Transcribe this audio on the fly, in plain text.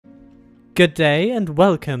Good day and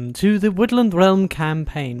welcome to the Woodland Realm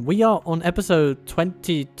campaign. We are on episode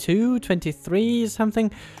 22, 23 something.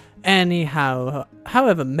 Anyhow,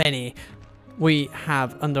 however many we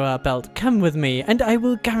have under our belt, come with me and I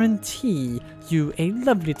will guarantee you a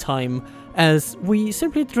lovely time as we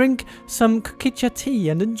simply drink some kukicha tea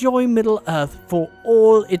and enjoy Middle Earth for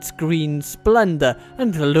all its green splendor.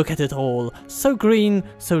 And look at it all. So green,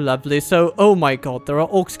 so lovely, so oh my god, there are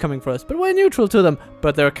orcs coming for us, but we're neutral to them.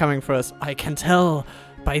 But they're coming for us. I can tell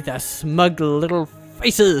by their smug little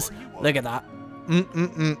faces. Look at that.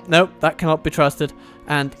 Nope, that cannot be trusted.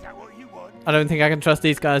 And I don't think I can trust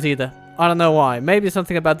these guys either. I don't know why. Maybe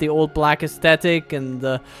something about the all black aesthetic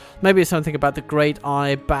and maybe something about the Great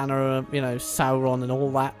Eye banner, you know, Sauron and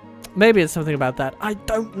all that. Maybe it's something about that. I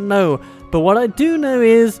don't know. But what I do know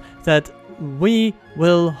is that we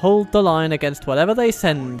will hold the line against whatever they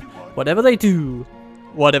send, whatever they do,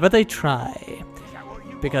 whatever they try.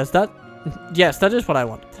 Because that, yes, that is what I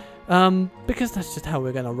want. Because that's just how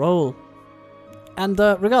we're going to roll. And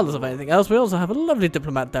regardless of anything else, we also have a lovely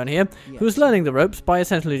diplomat down here who's learning the ropes by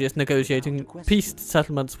essentially just negotiating peace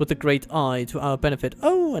settlements with the Great Eye to our benefit.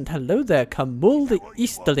 Oh, and hello there, Kamul the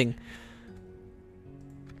Easterling.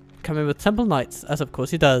 Coming with Temple Knights, as of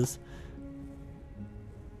course he does.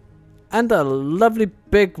 And a lovely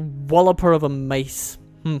big walloper of a mace.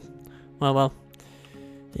 Well.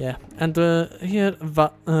 Yeah. And here,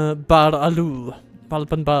 Bar-Alu.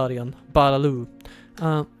 Balbanbarian. Bar-Alu.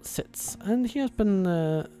 Sits, and he has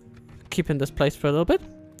been keeping this place for a little bit.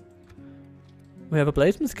 We have a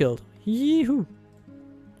Bladesman's Guild. Yee-hoo!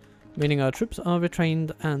 Meaning our troops are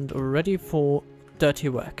retrained and ready for dirty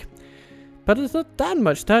work. But there's not that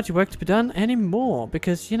much dirty work to be done anymore,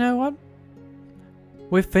 because you know what?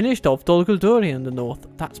 We've finished off Dol Guldur in the north.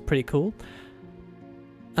 That's pretty cool.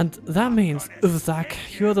 And that means,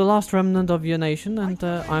 Uzak, you're the last remnant of your nation, and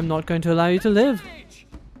I'm not going to allow you to live.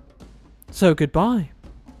 So goodbye.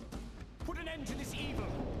 Put an end to this evil.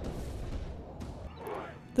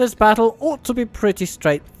 This battle ought to be pretty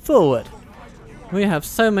straightforward. We have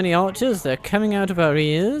so many archers, they're coming out of our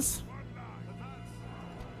ears.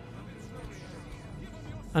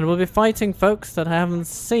 And we'll be fighting folks that haven't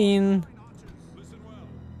seen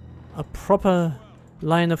a proper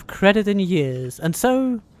line of credit in years. And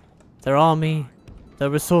so, their army, their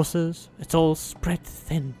resources, it's all spread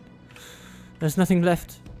thin. There's nothing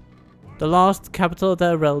left. The last capital of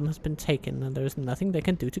their realm has been taken, and there is nothing they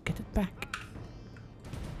can do to get it back.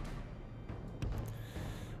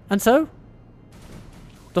 And so,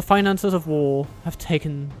 the finances of war have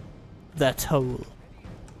taken their toll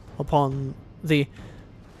upon the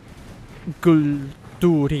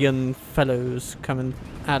Guldurian fellows coming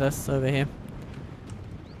at us over here.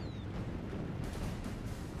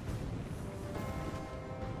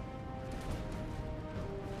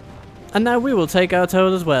 And now we will take our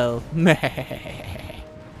toll as well.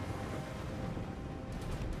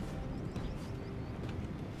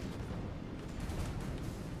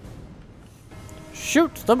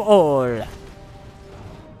 Shoot them all!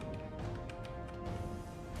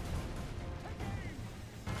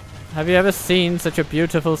 Have you ever seen such a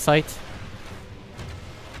beautiful sight?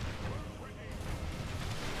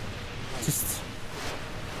 Just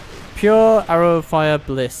pure arrow fire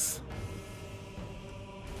bliss.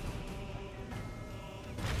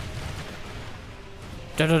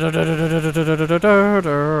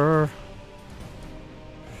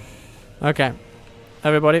 Okay,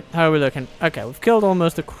 everybody, how are we looking? Okay, we've killed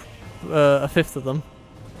almost a fifth of them.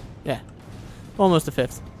 Yeah, almost a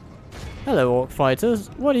fifth. Hello, orc fighters.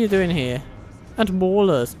 What are you doing here? And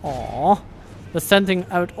maulers. Aww. They're sending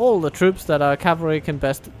out all the troops that our cavalry can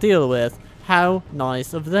best deal with. How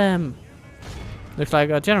nice of them. Looks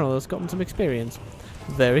like our general has gotten some experience.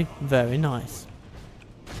 Very, very nice.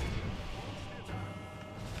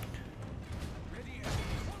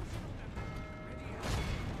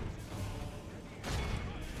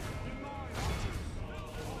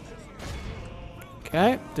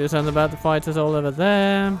 Okay, do something about the fighters all over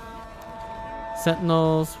there.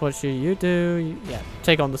 Sentinels, what should you do? Yeah,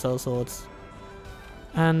 take on the sellswords.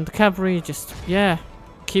 And the cavalry, just, yeah,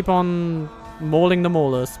 keep on mauling the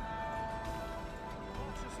maulers.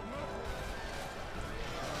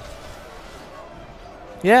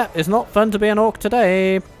 Yeah, it's not fun to be an orc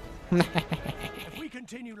today. If we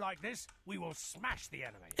continue like this, we will smash the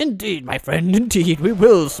enemy. Indeed, my friend, indeed, we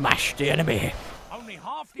will smash the enemy. Only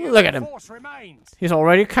half the Look at him. force remains. He's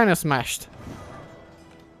already kind of smashed.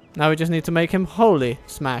 Now we just need to make him wholly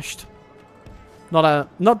smashed. Not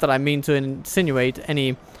that I mean to insinuate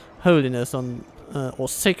any holiness on or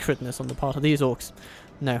sacredness on the part of these orcs.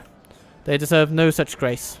 No, they deserve no such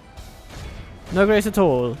grace. No grace at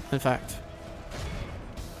all, in fact.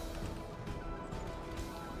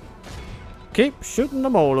 Keep shooting the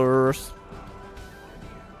maulers.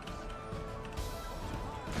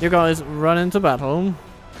 You guys run into battle.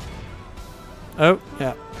 Oh,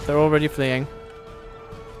 yeah. They're already fleeing.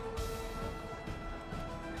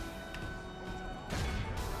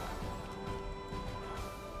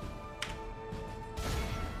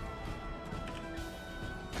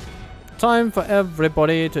 Time for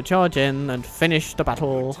everybody to charge in and finish the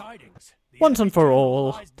battle. Once and for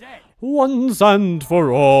all. Once and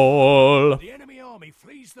for all. The enemy army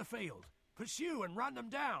flees the field. Pursue and run them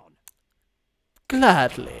down.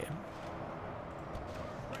 Gladly.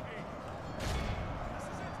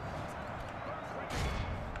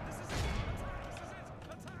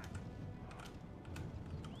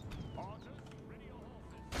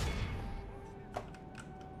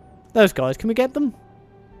 Those guys, can we get them?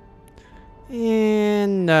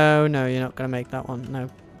 No, no, you're not going to make that one, no.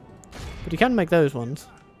 But you can make those ones.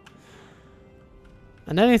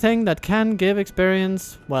 And anything that can give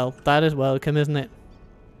experience, well, that is welcome, isn't it?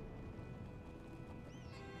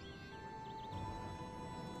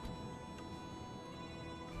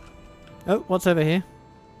 Oh, what's over here?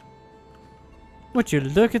 Would you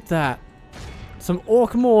look at that? Some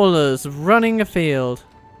orc maulers running a field.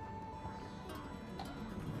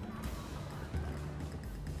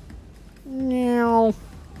 Meow.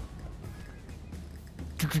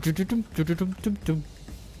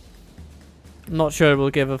 Not sure it will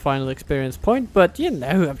give a final experience point, but you know,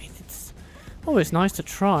 I mean, it's always nice to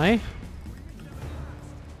try.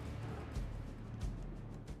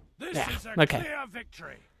 This Yeah, is a okay. clear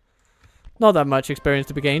victory. Not that much experience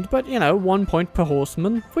to be gained, but you know, 1 point per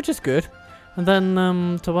horseman, which is good. And then,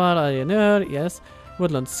 Adrian, yes.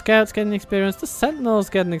 Woodland Scouts getting experience. The Sentinels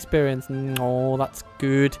getting experience. Oh, that's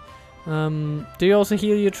good. Do you also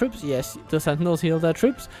heal your troops? Yes, the Sentinels heal their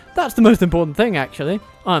troops. That's the most important thing, actually.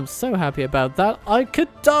 I'm so happy about that. I could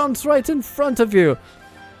dance right in front of you.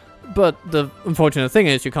 But the unfortunate thing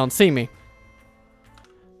is you can't see me.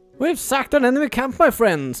 We've sacked an enemy camp, my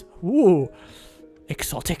friends. Ooh,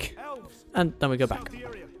 exotic. And then we go back.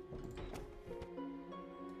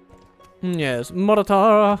 Yes,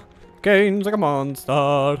 Moratara gains like a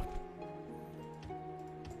monster.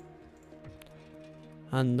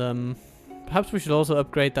 And perhaps we should also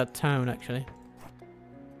upgrade that town, actually.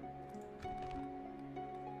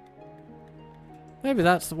 Maybe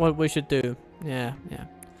that's what we should do. Yeah, yeah.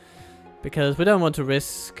 Because we don't want to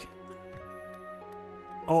risk...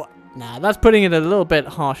 Oh, nah, that's putting it a little bit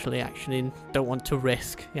harshly, actually. Don't want to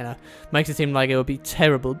risk, you know. Makes it seem like it would be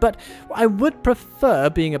terrible. But I would prefer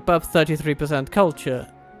being above 33%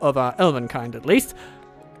 culture of our elven kind, at least.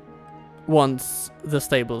 Once the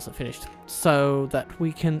stables are finished, so that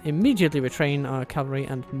we can immediately retrain our cavalry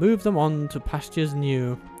and move them on to pastures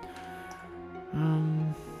new.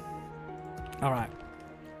 Alright.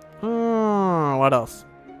 What else?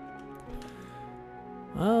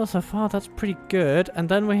 Well, so far that's pretty good. And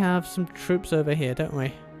then we have some troops over here, don't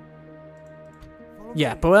we?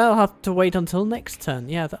 Yeah, but we'll have to wait until next turn.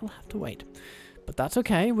 Yeah, that'll have to wait. But that's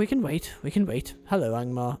okay, we can wait. We can wait. Hello,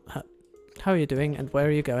 Angmar. How are you doing, and where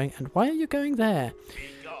are you going, and why are you going there?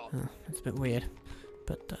 It's a bit weird,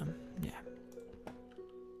 but yeah.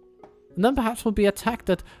 And then perhaps we'll be attacked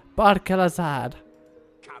at Barkalazad.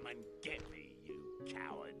 Come and get me, you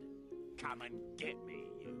coward. Come and get me,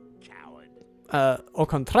 you coward. Au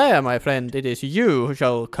contraire, my friend, it is you who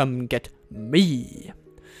shall come get me.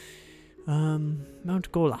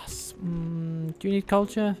 Mount Golas. Do you need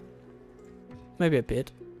culture? Maybe a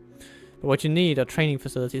bit. But what you need are training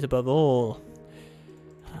facilities above all.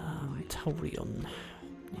 Taurion.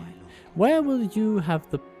 Yeah. Where will you have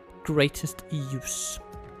the greatest use?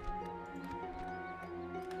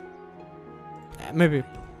 Maybe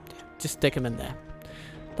just stick him in there.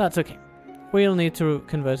 That's okay. We'll need to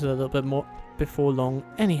convert it a little bit more before long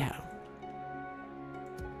anyhow.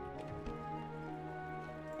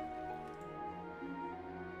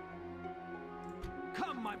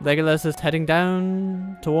 Legolas is heading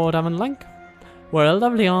down toward Amonlank, where a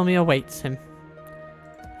lovely army awaits him.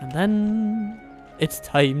 And then it's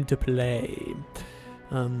time to play.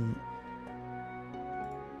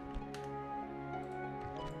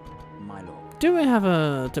 My lord. Do we have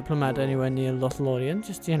a diplomat anywhere near Lothlorien?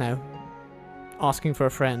 Just, you know, asking for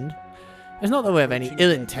a friend. It's not that we have any ill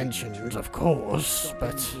intentions, of course,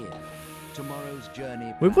 but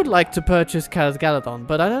we would like to purchase Khazad-Galadon,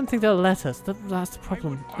 but I don't think they'll let us. That's the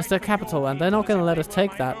problem. It's their capital, and they're not going to let us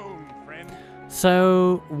take that.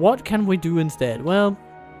 So, what can we do instead? Well,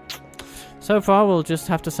 so far we'll just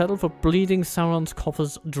have to settle for bleeding Sauron's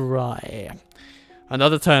coffers dry.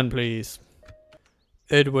 Another turn, please.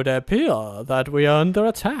 It would appear that we are under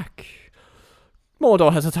attack.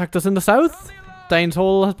 Mordor has attacked us in the south. Dane's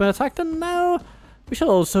Hall has been attacked, and now we shall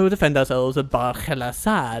also defend ourselves at Bar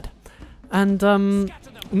Khel-Assad. And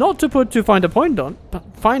not to put too fine a point on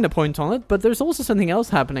it, but there's also something else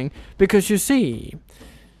happening, because you see,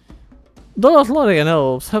 the Lothlorien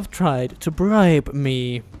elves have tried to bribe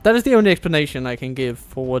me. That is the only explanation I can give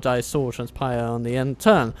for what I saw transpire on the end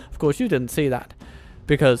turn. Of course, you didn't see that,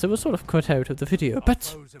 because it was sort of cut out of the video,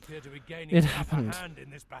 but it happened.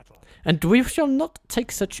 And we shall not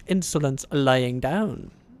take such insolence lying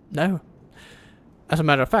down. No. As a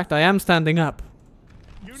matter of fact, I am standing up.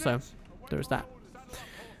 So, there's that.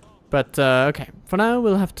 But, okay. For now,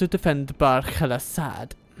 we'll have to defend Bar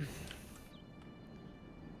Khel-Assad.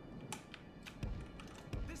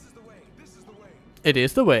 It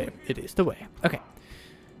is the way. It is the way. Okay.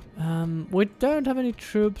 We don't have any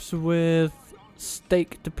troops with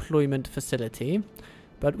stake deployment facility,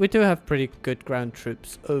 but we do have pretty good ground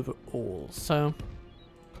troops overall, so...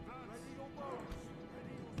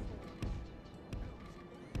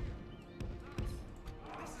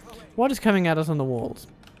 What is coming at us on the walls?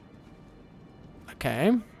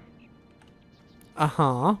 Okay.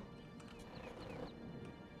 Uh-huh.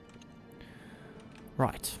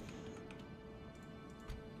 Right.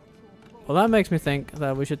 Well, that makes me think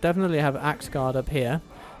that we should definitely have Axe Guard up here,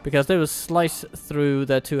 because they will slice through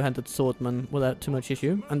their two-handed swordmen without too much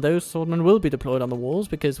issue, and those swordmen will be deployed on the walls,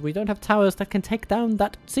 because we don't have towers that can take down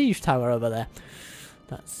that siege tower over there.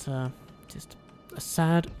 That's just a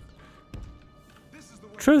sad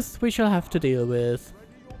truth we shall have to deal with.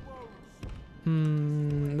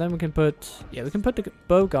 Then we can put... Yeah, we can put the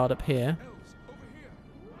bow guard up here.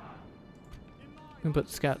 We can put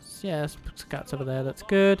scouts... Yes, put scouts over there, that's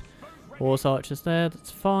good. Horse archers there,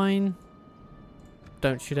 that's fine.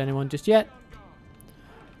 Don't shoot anyone just yet.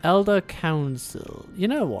 Elder Council. You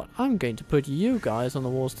know what? I'm going to put you guys on the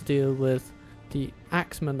walls to deal with the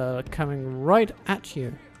axemen that are coming right at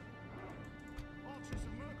you.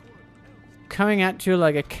 Coming at you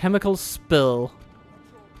like a chemical spill.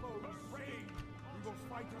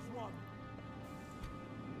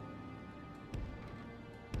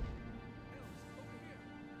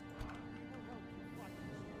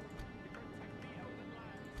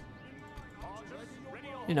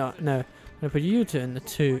 You know, no. I'm gonna put you two in the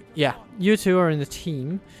two. Yeah, you two are in the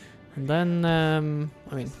team. And then,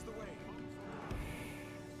 I mean...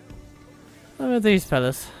 Look at these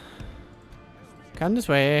fellas. Come this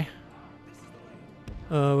way.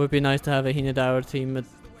 Oh, it would be nice to have a Hinadour team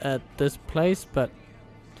at this place, but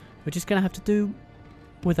we're just gonna have to do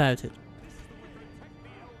without it.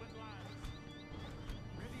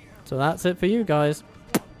 So that's it for you guys.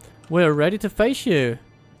 We're ready to face you.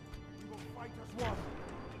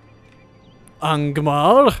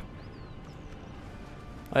 Angmar!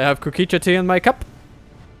 I have Kukicha tea in my cup.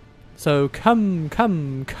 So come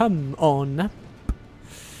on up.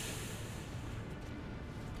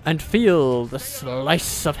 And feel the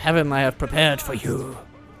slice of heaven I have prepared for you.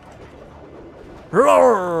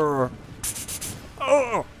 Roar!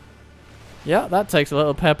 Oh! Yeah, that takes a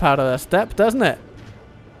little pep out of their step, doesn't it?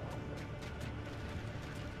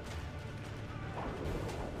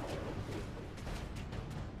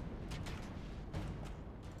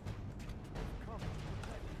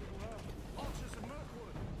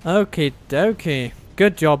 Okie dokie.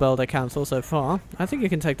 Good job, Elder Council, so far. I think you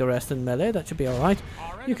can take the rest in melee, that should be alright.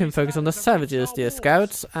 You can focus on the savages, dear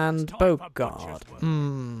scouts, and Bogard.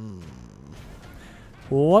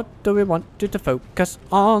 What do we want you to focus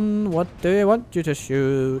on? What do we want you to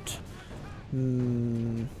shoot?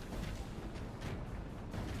 Maybe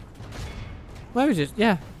just,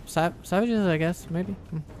 yeah, savages, I guess, maybe.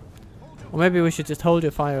 Or maybe we should just hold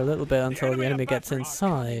your fire a little bit until the enemy gets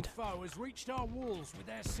inside.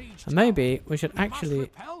 And maybe we should actually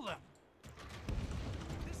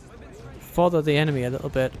further the enemy a little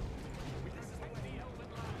bit.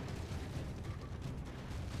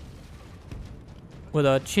 With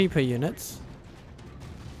our cheaper units.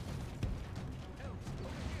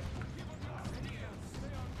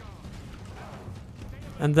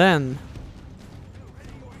 And then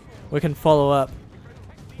we can follow up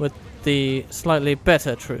with the slightly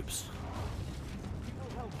better troops.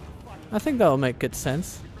 I think that will make good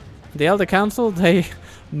sense. The Elder Council, they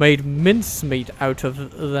made mincemeat out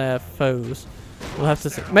of their foes. We'll have to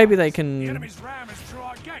see. Maybe they can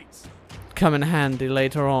come in handy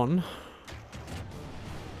later on.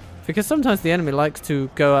 Because sometimes the enemy likes to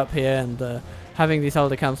go up here and having these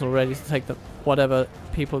Elder Council ready to take the whatever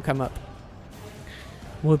people come up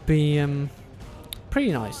would be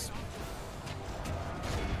pretty nice.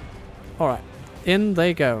 Alright, in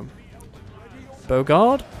they go.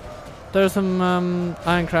 Bogard. There's some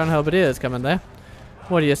Iron Crown Halberdiers coming there.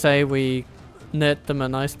 What do you say we knit them a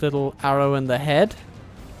nice little arrow in the head?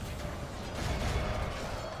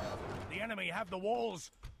 The enemy have the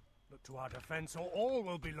walls. Look to our defense or all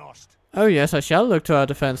will be lost. Oh yes, I shall look to our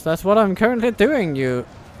defense. That's what I'm currently doing, you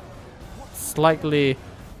slightly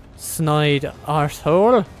snide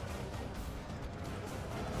arsehole.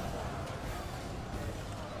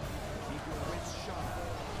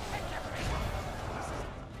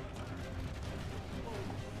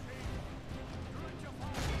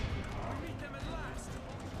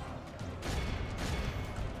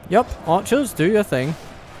 Yup, archers, do your thing.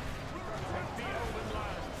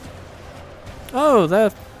 Oh,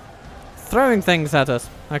 they're throwing things at us.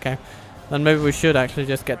 Okay. Then maybe we should actually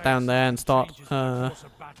just get down there and start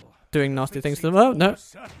doing nasty things to them. Oh, no.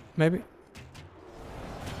 Maybe.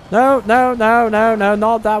 No, no, no, no, no,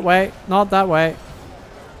 not that way. Not that way.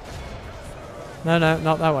 No, no,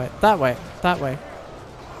 not that way. That way. That way.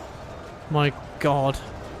 My god.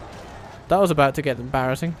 That was about to get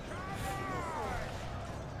embarrassing.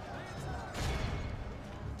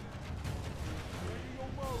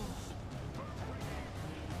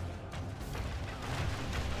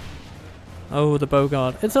 Oh, the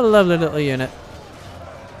Bogard. It's a lovely little unit.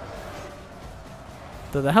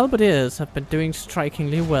 The Halberdiers have been doing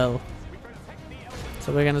strikingly well.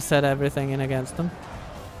 So we're going to set everything in against them.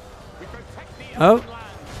 Oh!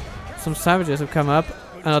 Some savages have come up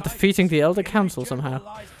and are defeating the Elder Council somehow.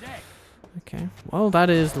 Okay. Well, that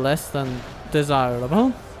is less than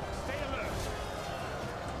desirable.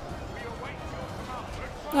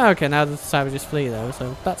 Okay, now the savages flee though,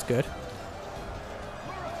 so that's good.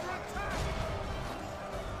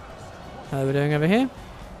 How are we doing over here?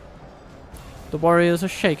 The warriors are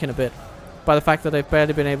shaken a bit by the fact that they've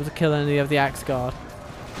barely been able to kill any of the Axe Guard.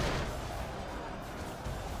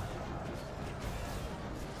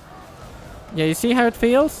 Yeah, you see how it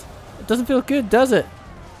feels? It doesn't feel good, does it?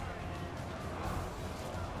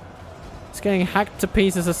 It's getting hacked to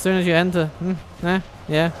pieces as soon as you enter.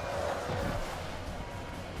 Yeah.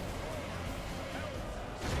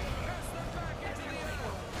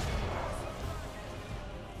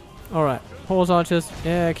 Alright, horse archers,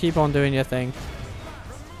 yeah, keep on doing your thing.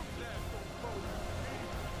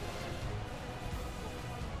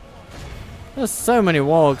 There's so many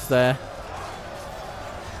wargs there.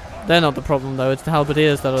 They're not the problem though, it's the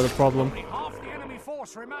halberdiers that are the problem.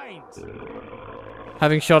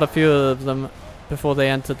 Having shot a few of them before they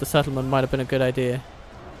entered the settlement might have been a good idea.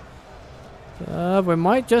 We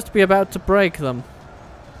might just be about to break them.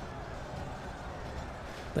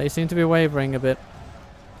 They seem to be wavering a bit.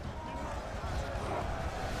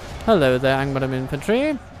 Hello there, Angmadam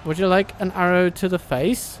infantry. Would you like an arrow to the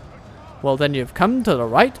face? Well, then you've come to the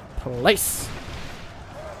right place.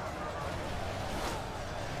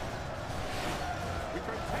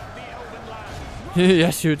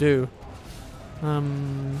 Yes, you do.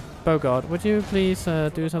 Bogard, would you please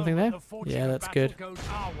do something there? Yeah, that's good.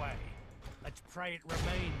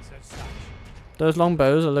 Those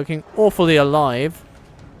longbows are looking awfully alive.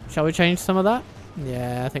 Shall we change some of that?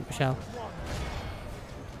 Yeah, I think we shall.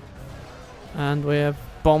 And we have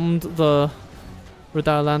bombed the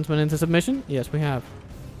Redoubt Landsman into submission. Yes, we have.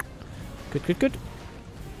 Good, good, good.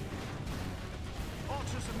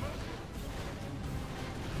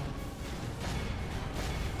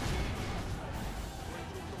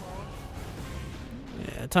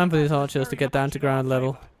 Yeah, time for these archers to get down to ground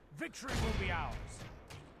level. Victory will be ours.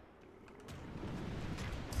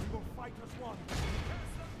 We will fight as one.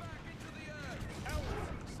 Elves,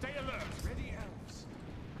 stay alert. Ready, elves.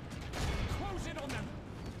 Close in on them.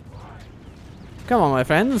 Come on, my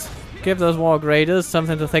friends. Give those warg raiders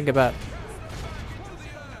something to think about.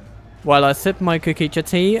 While I sip my kukicha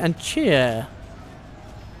tea and cheer.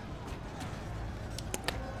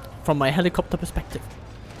 From my helicopter perspective.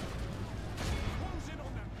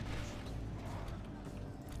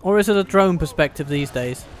 Or is it a drone perspective these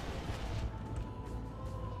days?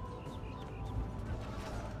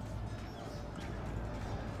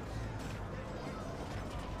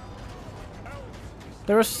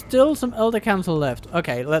 There are still some Elder Council left.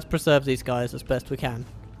 Okay, let's preserve these guys as best we can.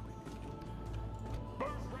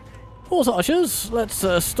 Horse archers, let's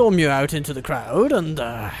storm you out into the crowd and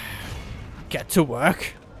get to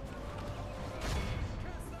work.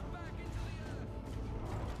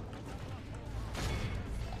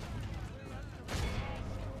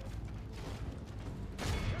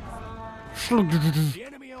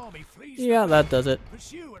 Yeah, that does it.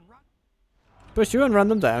 Pursue and run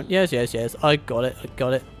them down. Yes, yes, yes. I got it. I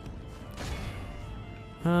got it.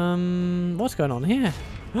 What's going on here?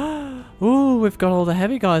 Ooh, we've got all the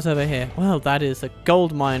heavy guys over here. Well, that is a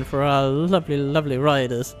gold mine for our lovely, lovely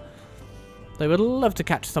riders. They would love to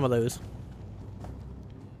catch some of those.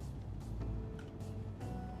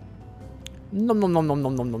 Nom nom nom nom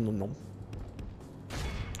nom nom nom nom nom.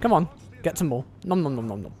 Come on, get some more. Nom nom nom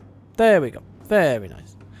nom nom. There we go. Very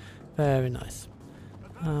nice. Very nice.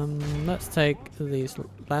 Let's take these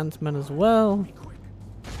landsmen as well.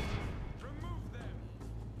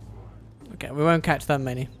 Okay, we won't catch that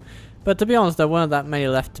many. But to be honest, there weren't that many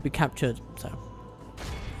left to be captured, so...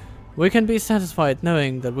 we can be satisfied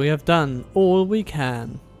knowing that we have done all we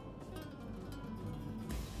can.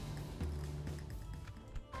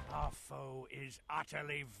 Our foe is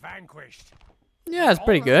utterly vanquished. Yeah, it's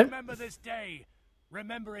pretty good. Remember this day.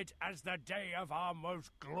 Remember it as the day of our most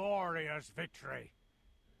glorious victory.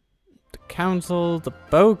 The council, the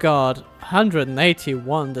Bogard,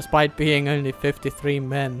 181 despite being only 53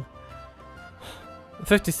 men.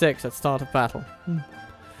 56 at start of battle.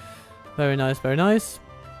 Very nice, very nice.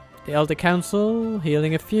 The Elder Council,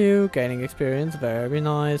 healing a few, gaining experience, very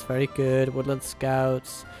nice, very good. Woodland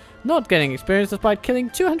Scouts, not getting experience despite killing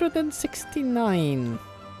 269.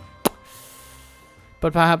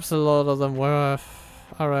 But perhaps a lot of them were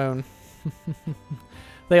our own.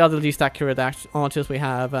 They are the least accurate archers we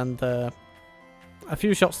have, and a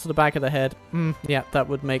few shots to the back of the head. Yeah, that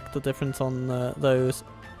would make the difference on those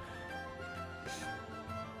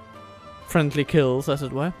friendly kills, as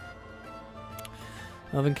it were.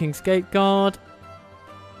 Elven King's Gate Guard.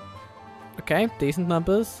 Okay, decent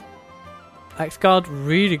numbers. Axe Guard,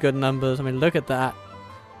 really good numbers. I mean, look at that.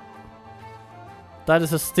 That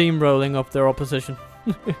is a steamrolling of their opposition.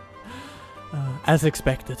 As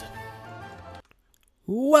expected.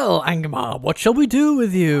 Well, Angmar, what shall we do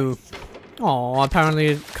with you? Oh,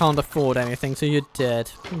 apparently you can't afford anything, so you're dead.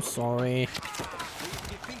 I'm sorry.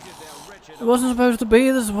 It wasn't supposed to be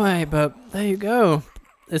this way, but there you go.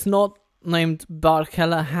 It's not named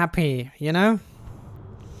Barkella Happy, you know?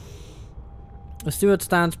 The steward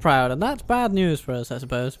stands proud, and that's bad news for us, I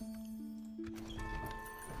suppose.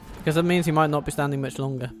 Because it means he might not be standing much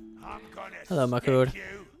longer. Hello, Makur.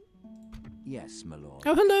 Yes, my lord.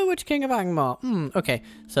 Oh, hello, Witch King of Angmar. Okay,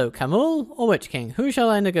 so Camul or Witch King? Who shall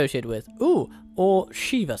I negotiate with? Ooh, or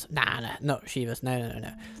Shivas. Nah, not Shivas. No.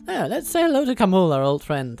 No, let's say hello to Camul, our old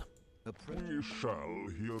friend. We shall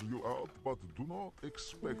hear you out, but do not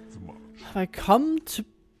expect much. Have I come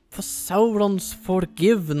for Sauron's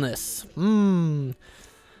forgiveness? Well,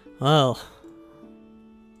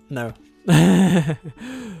 no.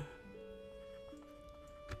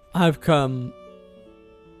 I've come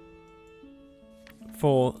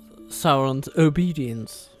for Sauron's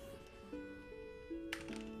obedience.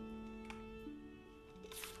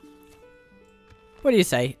 What do you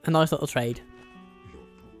say? A nice little trade.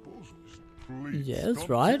 Yes,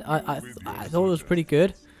 right. I thought it was pretty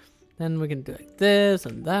good. Then we can do like this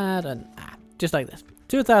and that and just like this.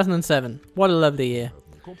 2007. What a lovely year.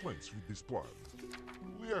 Complaints with this plan.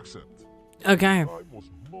 We accept. Okay.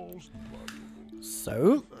 Most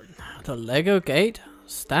So, the Lego Gate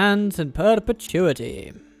stands in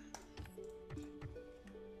perpetuity.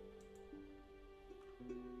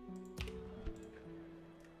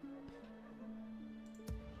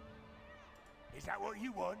 Is that what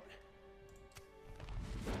you want?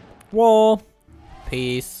 War.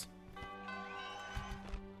 Peace.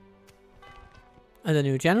 And a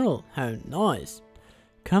new general. How nice.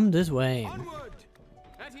 Come this way. Onward!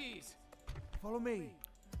 At ease. Follow me.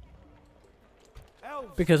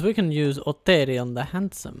 Elves. Because we can use Oterion the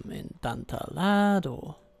Handsome in Dantalad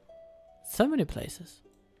or so many places.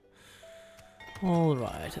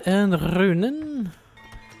 Alright, and Runen.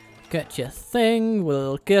 Get your thing.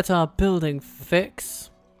 We'll get our building fix.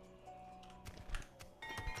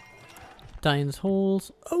 Dine's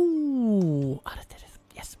Halls. Oh!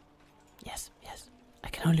 Yes. I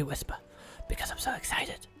can only whisper because I'm so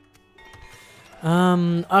excited.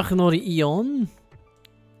 Arnori Ion.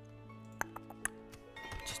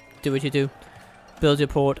 Just do what you do. Build your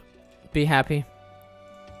port. Be happy.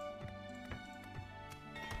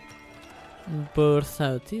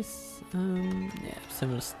 Borsautis. Yeah,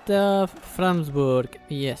 similar stuff. Framsburg.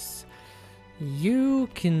 Yes. You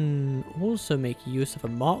can also make use of a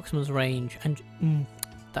marksman's range, and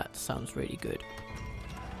that sounds really good.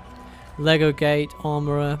 Lego Gate,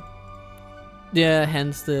 Armorer. Yeah,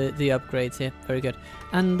 hence the upgrades here. Very good.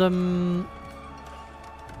 And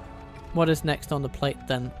what is next on the plate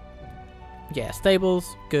then? Yeah,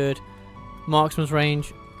 stables, good. Marksman's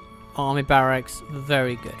range, army barracks,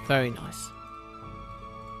 very good, very nice.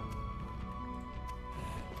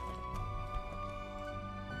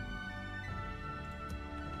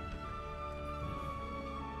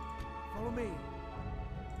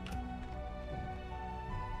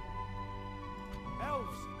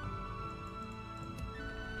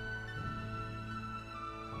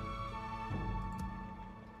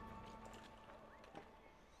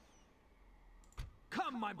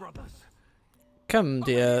 my brothers. Come,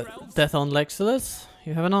 dear Death on Ceaseless.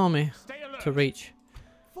 You have an army Stay alert. to reach.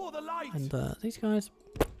 For the light. And these guys,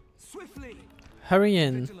 Swiftly. hurry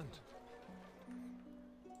in Vigilant.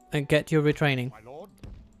 and get your retraining. My lord.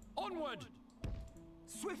 Onward.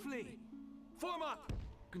 Swiftly. Form up.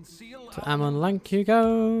 Conceal. To Ammon Lank you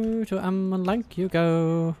go. To Ammon Lank you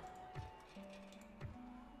go.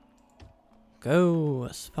 Go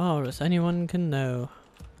as far as anyone can know.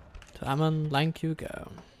 To Ammon Lank you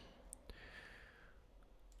go.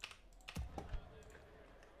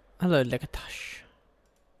 Hello, Legatash.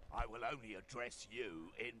 I will only address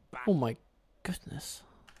you in Oh battle. my goodness.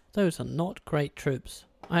 Those are not great troops.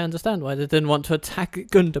 I understand why they didn't want to attack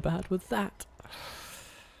Gundabad with that.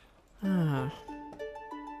 Ah.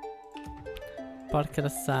 But kind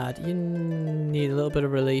of sad. You need a little bit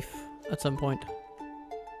of relief at some point.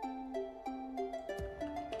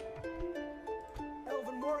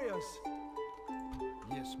 Elven warriors.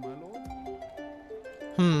 Yes, my lord.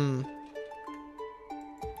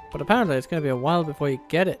 But apparently it's going to be a while before you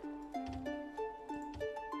get it.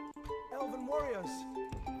 Elven warriors.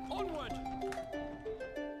 Onward.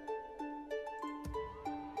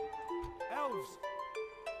 Elves.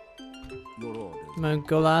 Your orders.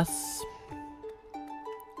 Mongolas.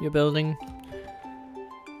 You're building.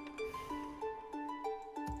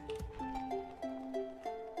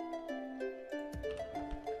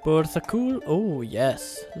 Bursakul. Oh,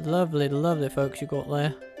 yes. Lovely, lovely folks you got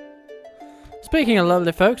there. Speaking of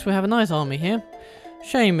lovely folks, we have a nice army here.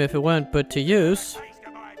 Shame if it weren't put to use. Taste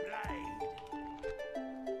of my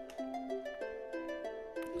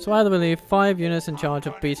blade. So either we leave 5 units in charge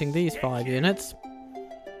of beating these 5 units.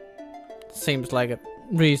 Seems like a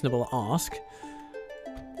reasonable ask.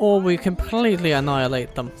 Or we completely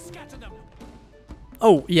annihilate them. Scatter them.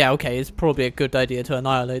 Oh, yeah, okay, it's probably a good idea to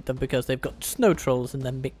annihilate them because they've got snow trolls in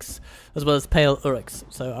their mix, as well as pale Uruks,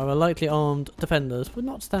 so our lightly armed defenders would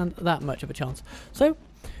not stand that much of a chance. So,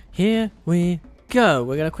 here we go.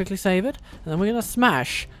 We're going to quickly save it, and then we're going to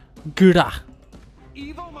smash Gura.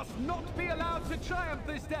 Evil must not be allowed to triumph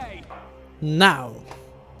this day. Now,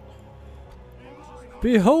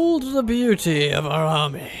 behold the beauty of our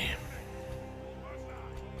army.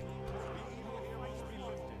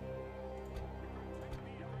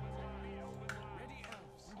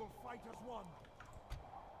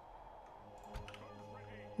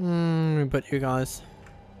 But you guys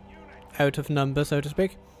out of number, so to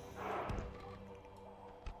speak.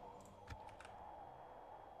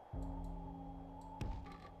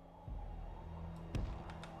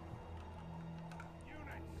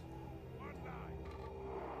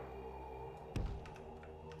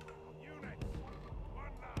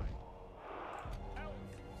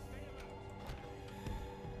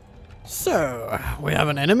 So, we have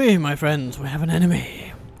an enemy, my friends, we have an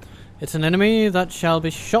enemy. It's an enemy that shall be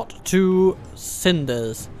shot to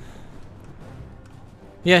cinders.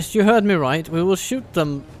 Yes, you heard me right, we will shoot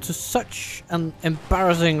them to such an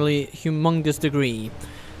embarrassingly humongous degree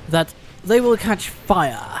that they will catch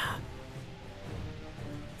fire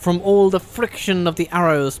from all the friction of the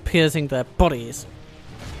arrows piercing their bodies.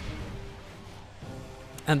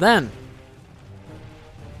 And then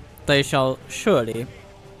they shall surely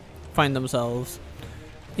find themselves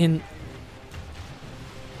in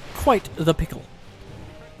quite the pickle.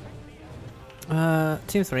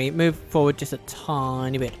 Team 3, move forward just a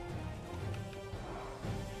tiny bit.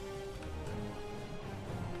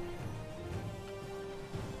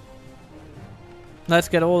 Let's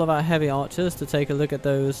get all of our heavy archers to take a look at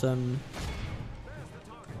those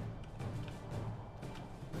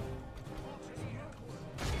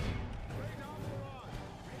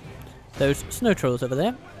snow trolls over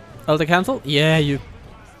there. Elder Council? Yeah, you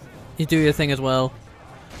do your thing as well.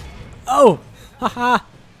 Oh! Haha!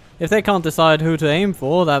 If they can't decide who to aim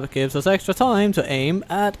for, that gives us extra time to aim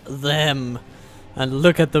at them. And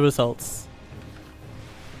look at the results.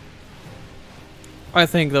 I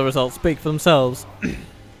think the results speak for themselves.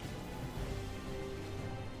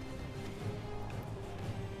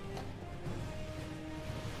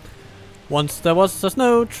 Once there was a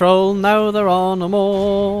snow troll, now there are no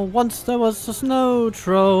more. Once there was a snow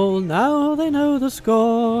troll, now they know the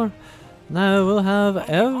score. Now we'll have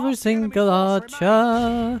every single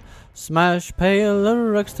archer smash pale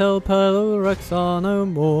Uruks till pale Uruks are no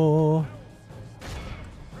more.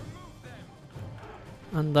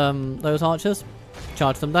 And those archers,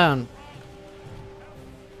 charge them down.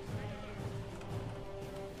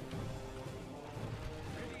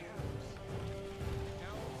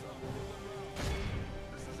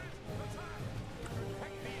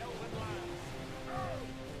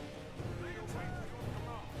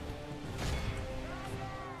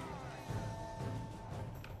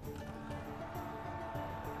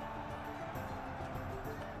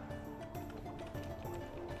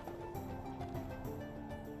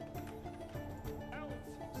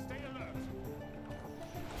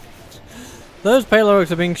 Those pale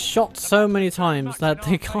orcs are being shot so many times that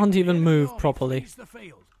they can't even move properly.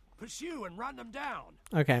 Pursue and run them down.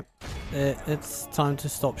 Okay, it's time to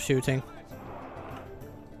stop shooting.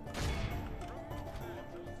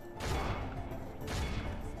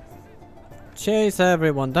 Chase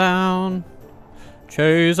everyone down.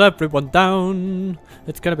 Chase everyone down.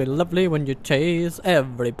 It's gonna be lovely when you chase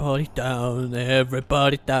everybody down.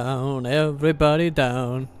 Everybody down. Everybody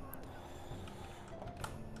down.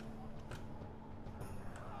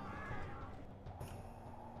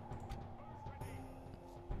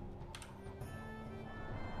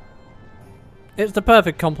 It's the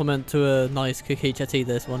perfect compliment to a nice Kukicha tea,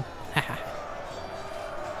 this one.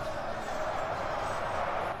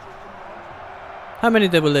 How many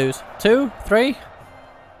did we lose? 2? 3?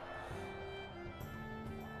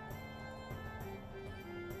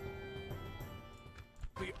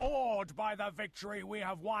 Be awed by the victory we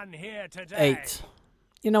have won here today. 8.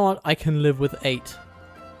 You know what? I can live with 8.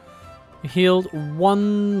 We healed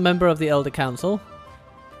 1 member of the Elder Council.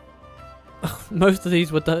 Most of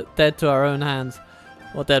these were dead to our own hands.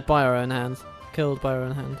 Or dead by our own hands. Killed by our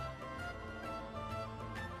own hand.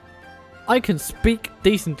 I can speak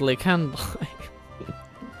decently, can I?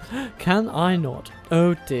 Can I not?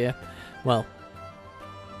 Oh dear. Well.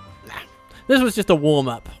 This was just a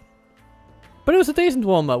warm-up. But it was a decent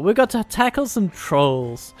warm-up. We got to tackle some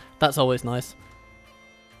trolls. That's always nice.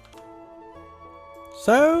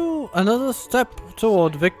 So, another step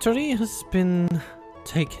toward victory has been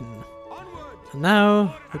taken. And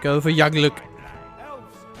now, we go for Yagluk.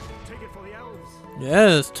 Elves, take it for the elves.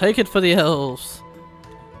 Yes, take it for the elves.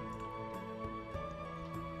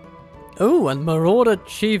 Oh, and Marauder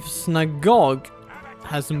Chief Snagog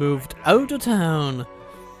has moved out of town.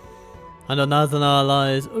 And Onazanar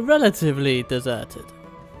lies relatively deserted.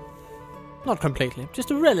 Not completely,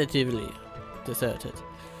 just relatively deserted.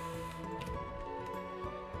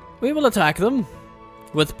 We will attack them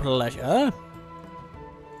with pleasure.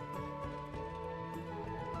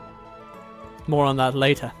 More on that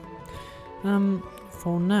later.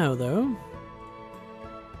 For now though,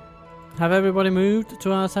 have everybody moved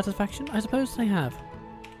to our satisfaction? I suppose they have.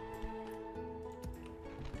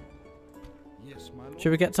 Yes, my lord.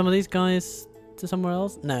 Should we get some of these guys to somewhere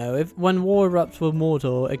else? No, if when war erupts with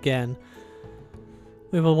Mordor again,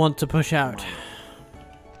 we will want to push out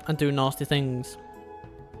and do nasty things.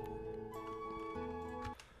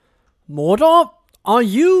 Mordor, are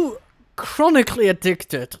you chronically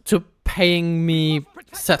addicted to paying me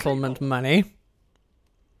settlement money?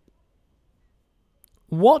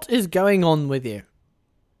 What is going on with you?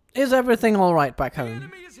 Is everything alright back The home?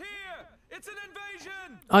 enemy is here. It's an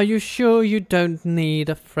invasion. Are you sure you don't need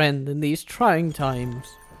a friend in these trying times?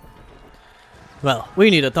 Well, we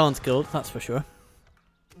need a dance guild, that's for sure.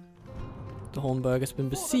 The Hornburg has been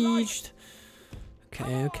besieged.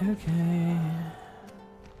 Okay.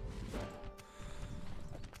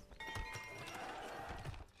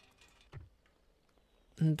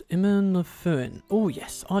 And Imman of Fuin. Oh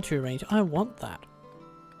yes, archery range. I want that.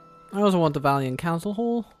 I also want the Valiant Council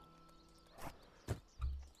Hall.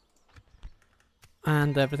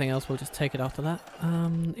 And everything else, we'll just take it after that.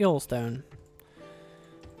 Yellowstone.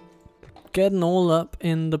 Getting all up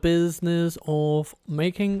in the business of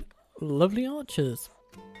making lovely archers.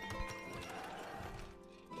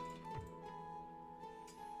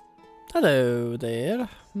 Hello there.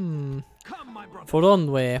 Come, my brother. For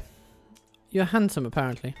Onway. You're handsome,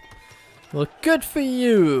 apparently. Well, good for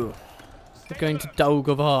you. We're going to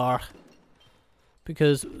Daugavar.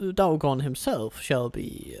 Because Daugon himself shall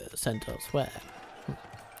be sent elsewhere.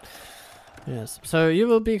 Yes, so you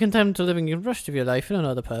will be content to living the rest of your life in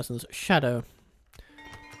another person's shadow.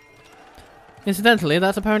 Incidentally,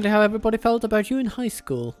 that's apparently how everybody felt about you in high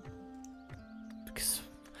school. Because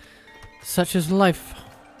such is life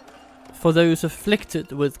for those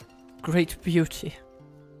afflicted with great beauty.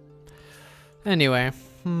 Anyway,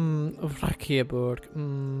 Rakiaburg.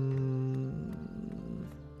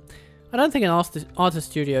 I don't think an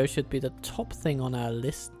artist studio should be the top thing on our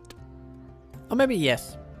list. Or maybe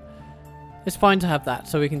yes. It's fine to have that,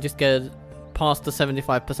 so we can just get past the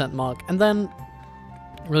 75% mark. And then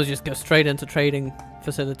we'll just go straight into trading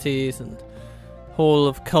facilities and Hall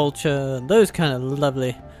of Culture and those kind of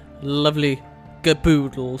lovely, lovely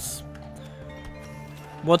caboodles.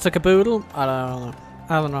 What's a caboodle? I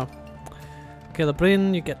don't know.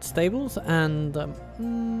 Gilabrin, you get stables, and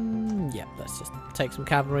yeah, let's just take some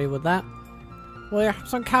cavalry with that. Will you have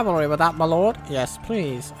some cavalry with that, my lord? Yes,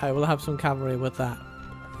 please. I will have some cavalry with that.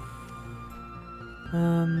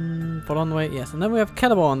 For on the way, yes. And then we have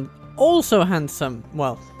Celeborn, also handsome.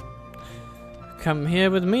 Well, come here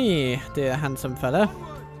with me, dear handsome fella.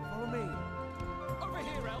 Follow me.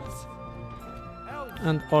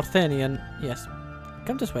 And Orthenian, yes.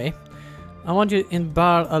 Come this way. I want you in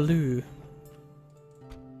Bar Alu.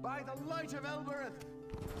 By the light of Elbereth.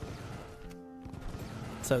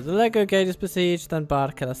 So the Lego Gate is besieged and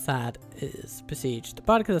Bar Khalasad is besieged.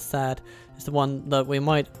 Bar Khalasad is the one that we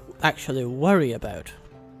might actually worry about.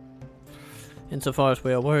 Insofar as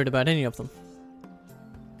we are worried about any of them.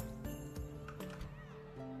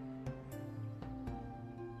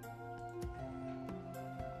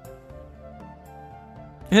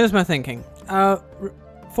 Here's my thinking. Our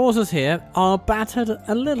forces here are battered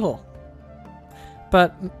a little.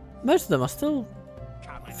 But most of them are still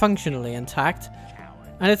functionally intact.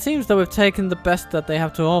 And it seems that we've taken the best that they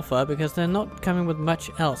have to offer because they're not coming with much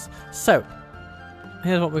else. So,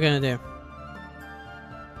 here's what we're going to do.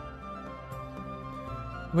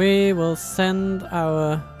 We will send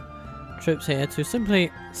our troops here to simply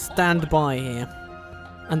stand by here.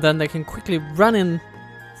 And then they can quickly run in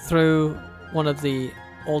through one of the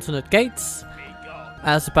alternate gates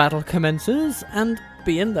as the battle commences and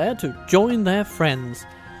be in there to join their friends.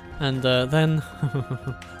 And then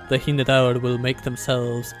the Hinadaur will make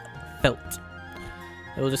themselves felt.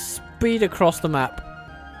 They will just speed across the map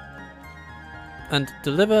and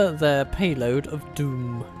deliver their payload of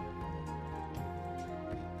doom.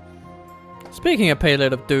 Speaking of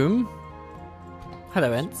payload of doom,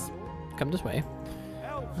 hello Ents, come this way.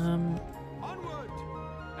 Onward!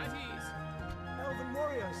 At ease! Elven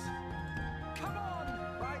warriors! Come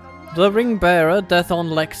on! By the light The ring bearer, Death on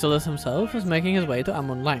Ceaseless himself, is making his way to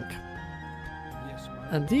Amon Lank. Yes,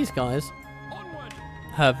 my And these guys onward!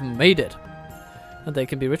 have made it. And they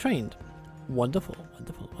can be retrained. Wonderful,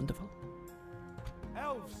 wonderful, wonderful.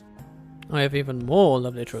 Elves! I have even more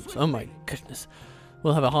lovely troops. Oh my goodness.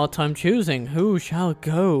 We'll have a hard time choosing who shall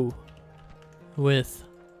go with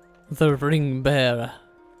the ring bearer.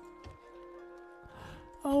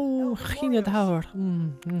 Oh, Hinadaur.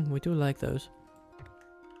 We do like those.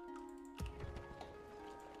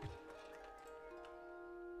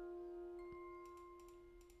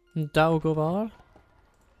 Daugovar.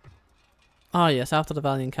 Ah yes, after the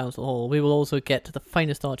Valiant Council Hall, we will also get to the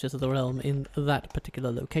finest archers of the realm in that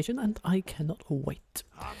particular location, and I cannot wait.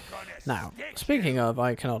 Now, speaking of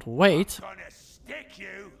I cannot wait,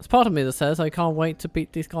 there's part of me that says I can't wait to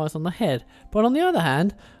beat these guys on the head, but on the other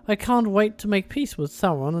hand, I can't wait to make peace with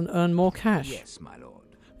Sauron and earn more cash. Yes, my lord.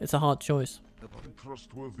 It's a hard choice.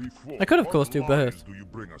 Untrustworthy foe. I could, of course, What do lies both. do you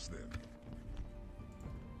bring us then?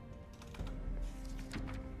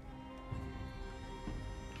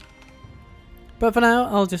 But for now,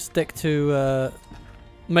 I'll just stick to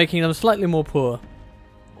making them slightly more poor.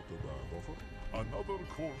 Not a bad offer. Another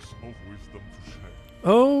course of wisdom to share.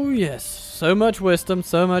 Oh yes, so much wisdom,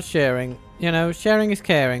 so much sharing. You know, sharing is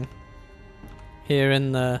caring. Here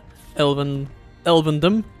in Elvendom.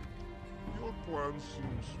 Your plan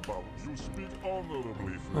seems bound. You speak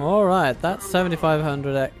honorably, friend. Alright, that's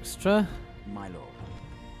 7,500 extra. My lord.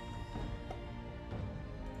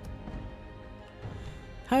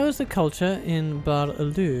 How is the culture in Bar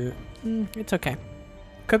Alu? It's okay.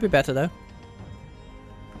 Could be better though.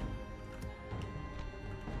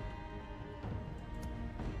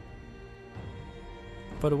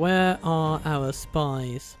 But where are our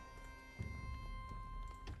spies?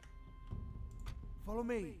 Follow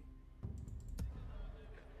me.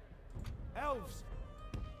 Elves!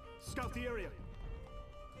 Scout the area.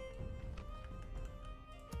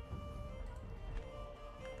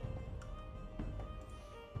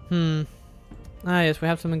 Ah yes, we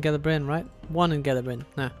have some in Gellerbrin, right? One in Gellerbrin.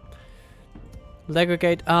 No. Lego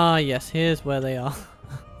Gate. Ah yes, here's where they are.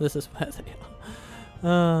 This is where they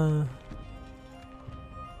are.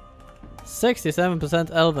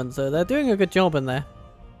 67% Elven, so they're doing a good job in there.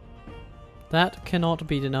 That cannot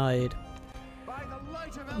be denied. By the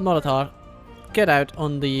light of Molitar, get out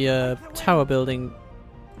on the tower building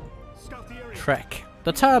Scout the area. trek.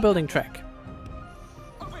 The tower building trek.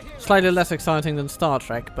 Over here. Slightly less exciting than Star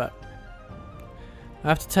Trek, but I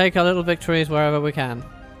have to take our little victories wherever we can.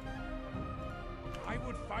 I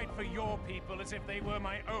would fight for your people as if they were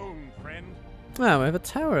my own, friend. Oh, we have a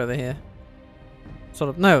tower over here. Sort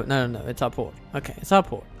of. No, it's our port. Okay, it's our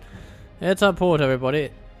port. It's our port, everybody.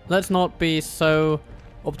 Let's not be so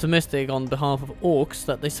optimistic on behalf of orcs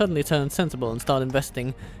that they suddenly turn sensible and start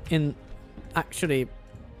investing in actually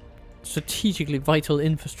strategically vital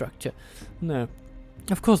infrastructure. No.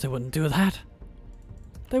 Of course they wouldn't do that.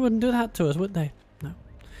 They wouldn't do that to us, would they? No.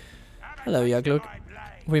 Hello, Yoglug.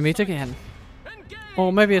 We meet again.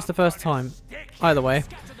 Or maybe it's the first time. Either way,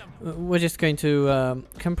 we're just going to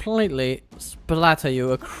completely splatter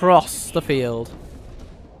you across the field.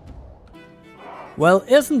 Well,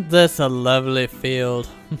 isn't this a lovely field?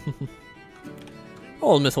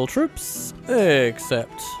 All missile troops,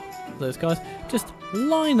 except those guys, just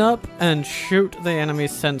line up and shoot the enemy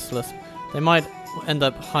senseless. They might end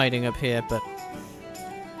up hiding up here, but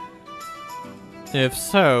if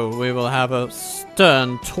so, we will have a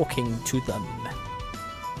stern talking to them.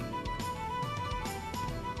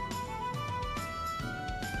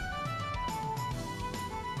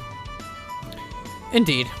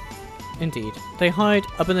 Indeed. Indeed. They hide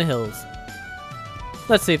up in the hills.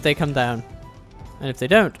 Let's see if they come down. And if they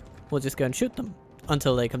don't, we'll just go and shoot them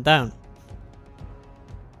until they come down.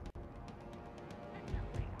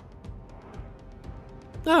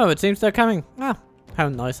 Oh, it seems they're coming. Ah, how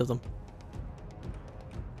nice of them.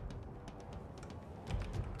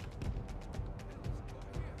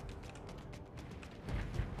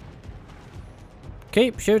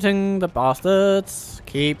 Keep shooting the bastards.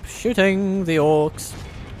 Keep shooting the orcs.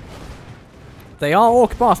 They are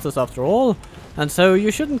orc bastards after all, and so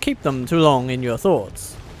you shouldn't keep them too long in your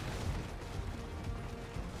thoughts.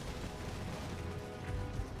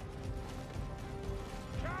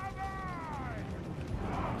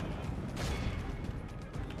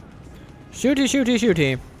 Shooty, shooty,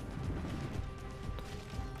 shooty.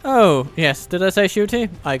 Oh, yes, did I say shooty?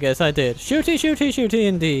 I guess I did. Shooty, shooty, shooty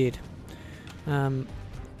indeed.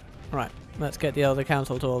 Right, let's get the other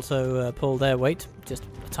council to also pull their weight, just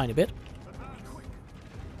a tiny bit.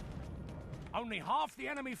 Only half the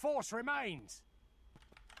enemy force remains.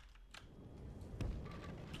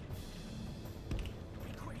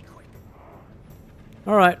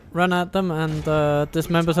 Alright, run at them and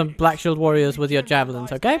dismember some Black Shield warriors with your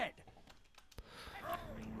javelins, okay?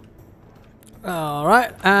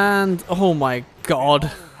 Alright, and oh my god.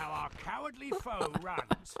 How our cowardly foe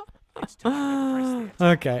runs. It's time to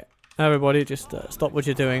press Okay, everybody just stop what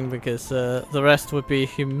you're doing because the rest would be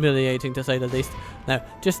humiliating to say the least. No,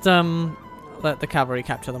 just let the cavalry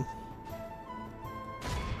capture them.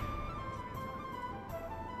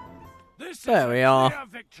 There we are.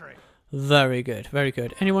 Very good, very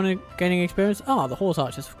good. Anyone gaining experience? Ah, the horse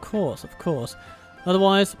archers, of course, of course.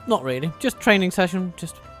 Otherwise, not really. Just training session,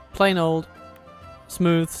 just plain old,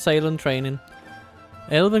 smooth sailing training.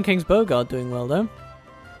 Elven King's Bowguard doing well though.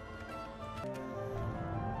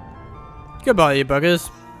 Goodbye, you buggers.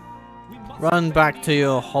 Run back to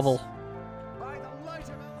your hovel.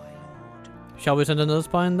 Shall we send another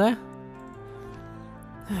spy in there?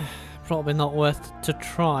 Probably not worth to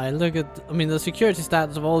try. Look at, I mean, the security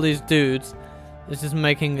stats of all these dudes is just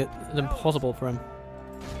making it impossible for him.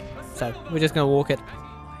 So, we're just gonna walk it.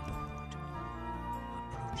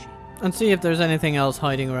 And see if there's anything else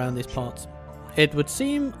hiding around these parts. It would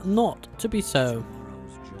seem not to be so.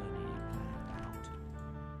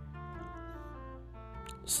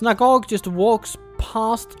 Snagog just walks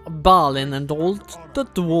past Balin and all the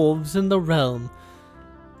dwarves in the realm.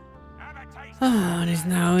 And he's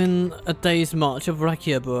now in a day's march of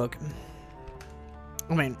Rakierburg.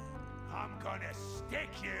 I mean, I'm gonna stick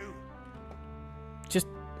you. Just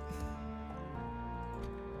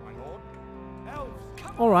My lord. Elves,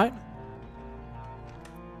 come alright.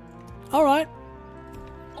 Alright.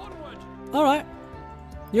 onward. Alright.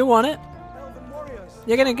 You want it. Elven warriors.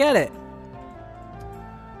 You're gonna get it.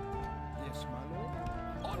 Yes, my lord.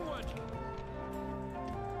 Onward.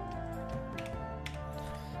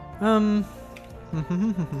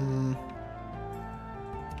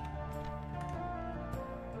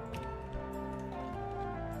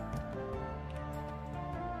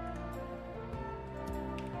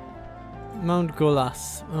 Mount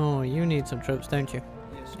Golas. Oh, you need some troops, don't you?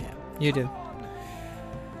 Yes, Yeah, you do.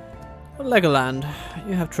 Legoland,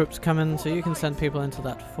 you have troops coming, so you can send people into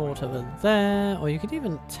that fort over there, or you could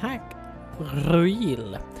even attack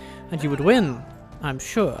Ruil, and you would win, I'm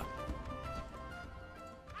sure.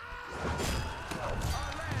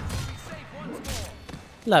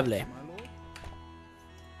 Lovely.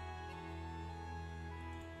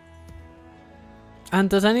 And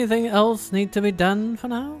does anything else need to be done for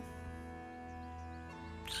now?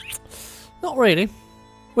 Not really.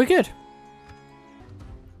 We're good.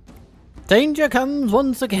 Danger comes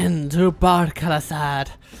once again to Bar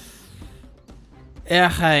Khalasad.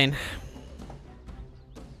 Erchain.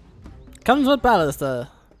 Comes with Ballister.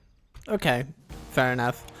 Okay, fair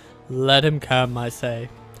enough. Let him come, I say.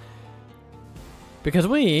 Because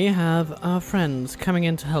we have our friends coming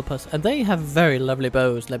in to help us, and they have very lovely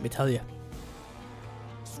bows, let me tell you.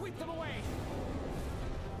 Sweep them away.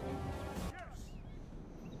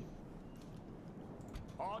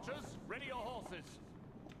 Archers, ready your horses.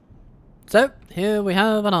 So, here we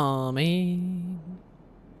have an army.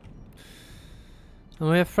 And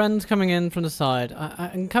we have friends coming in from the side.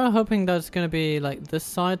 I'm kind of hoping that it's going to be like this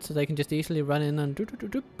side, so they can just easily run in and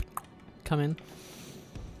come in.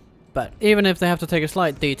 But even if they have to take a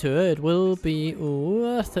slight detour, it will be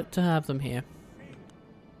worth it to have them here.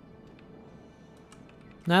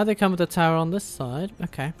 Now they come with the tower on this side.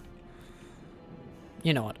 Okay.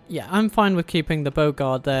 You know what? Yeah, I'm fine with keeping the bow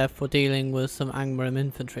guard there for dealing with some Angmarim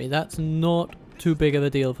infantry. That's not too big of a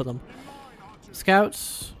deal for them.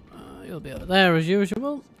 Scouts, you'll be over there as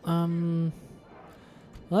usual.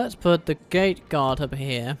 Let's put the gate guard up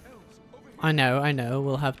here. I know,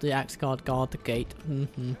 we'll have the axe guard guard the gate.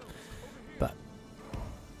 But,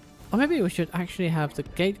 or maybe we should actually have the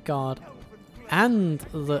gate guard and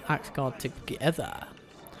the axe guard together.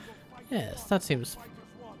 Yes, that seems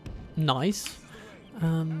nice.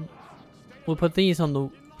 We'll put these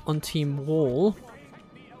on team wall.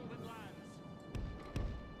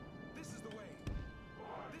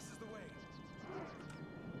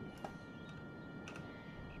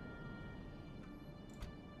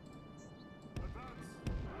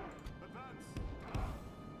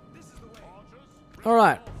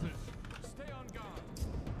 Alright.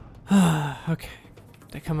 Okay.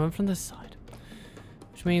 They come in from this side.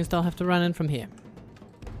 Which means they'll have to run in from here.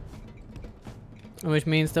 Which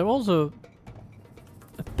means they're also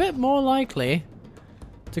a bit more likely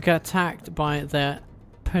to get attacked by their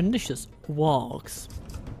pernicious wargs.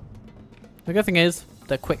 The good thing is,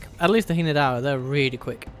 they're quick. At least the Hinadawa, they're really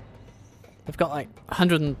quick. They've got like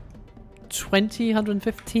 120,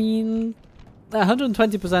 115,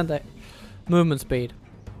 120% movement speed.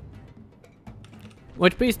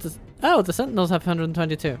 Which beast does... Oh, the Sentinels have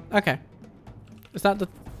 122. Okay. Is that the...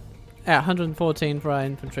 Yeah, 114 for our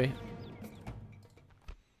infantry.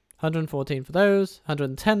 114 for those,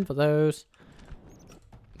 110 for those.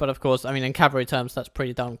 But of course, I mean, in cavalry terms, that's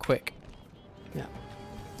pretty darn quick. Yeah.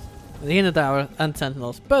 The Hinadawa and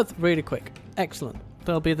Sentinels, both really quick. Excellent.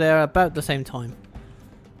 They'll be there about the same time.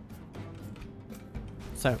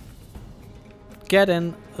 So, get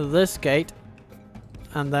in this gate,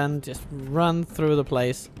 and then just run through the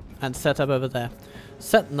place and set up over there.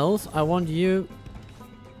 Sentinels, I want you...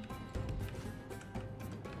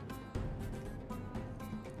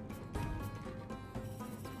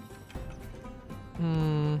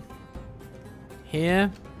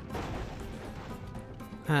 Here.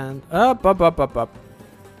 And up.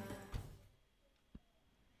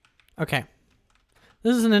 Okay.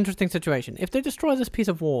 This is an interesting situation. If they destroy this piece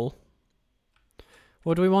of wall,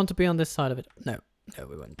 would we want to be on this side of it? No. No,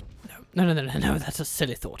 we wouldn't. No, that's a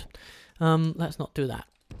silly thought. Let's not do that.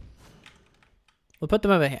 We'll put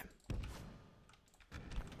them over here.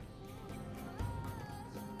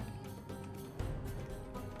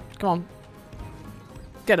 Come on.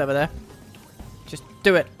 Get over there. Just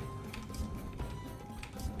do it.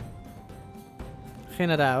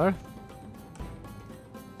 Hinadawa.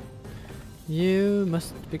 You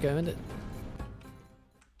must be going to...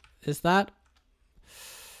 Is that...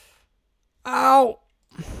 Ow!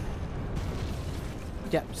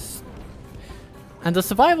 Yep. And the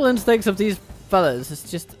survival instincts of these fellas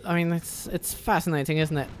is just... I mean, it's fascinating,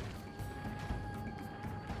 isn't it?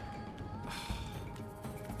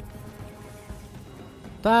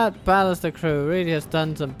 That ballister crew really has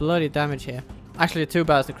done some bloody damage here. Actually, 2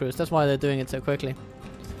 ballister crews. That's why they're doing it so quickly.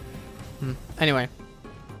 Anyway.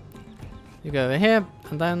 You go over here,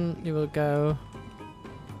 and then you will go...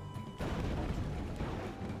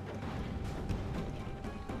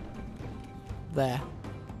 there.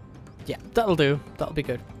 Yeah, that'll do. That'll be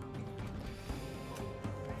good.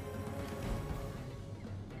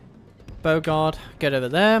 Bowguard, get over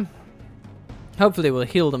there. Hopefully we'll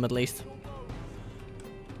heal them at least.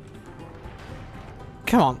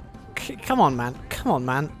 Come on. Come on, man. Come on,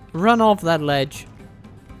 man. Run off that ledge.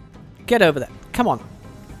 Get over there. Come on.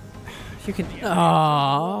 You can...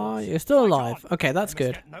 Oh, you're still alive. Okay, that's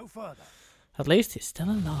good. At least he's still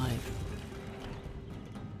alive.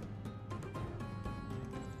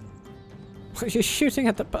 You're shooting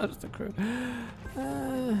at the butt of the crew.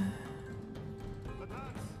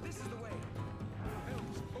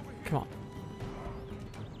 Come on.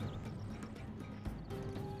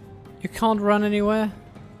 You can't run anywhere?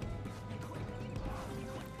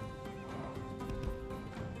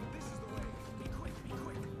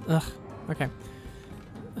 Ugh, okay.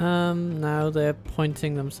 Now they're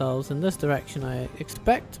pointing themselves in this direction, I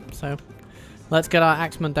expect. So, let's get our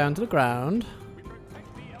axemen down to the ground.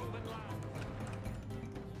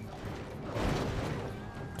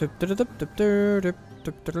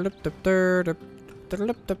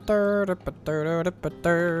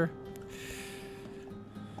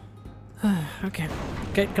 Okay,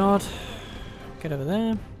 gate guard, get over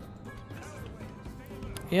there.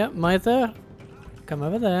 Yep, Mither, come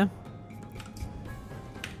over there.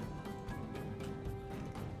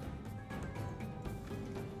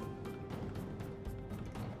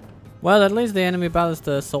 Well, at least the enemy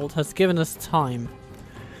ballista assault has given us time.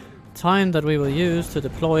 Time that we will use to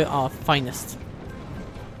deploy our finest.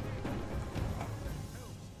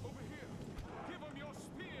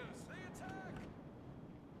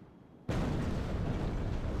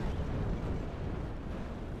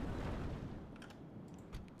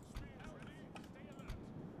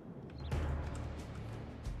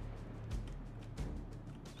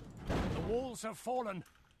 The walls have fallen.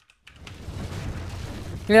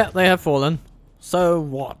 Yeah, they have fallen. So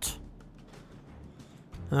what?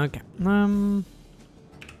 Okay.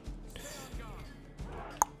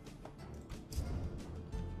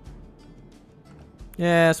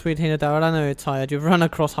 Yeah, sweet Hinadar, I know you're tired. You've run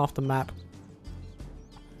across half the map.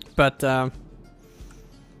 But,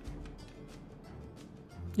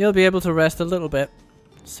 you'll be able to rest a little bit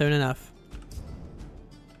soon enough.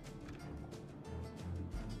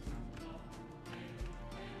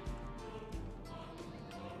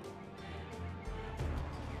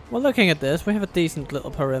 Well, looking at this, we have a decent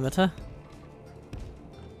little perimeter.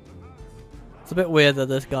 It's a bit weird that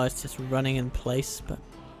this guy's just running in place, but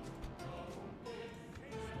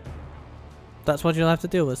that's what you'll have to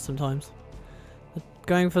deal with sometimes.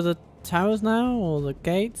 Going for the towers now, or the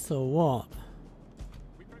gates, or what?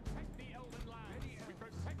 We protect the Elven lands. We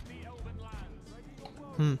protect the Elven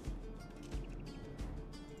lands.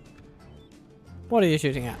 What are you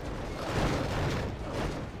shooting at?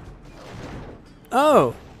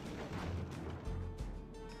 Oh!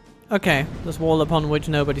 Okay, this wall upon which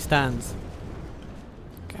nobody stands.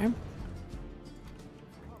 Okay.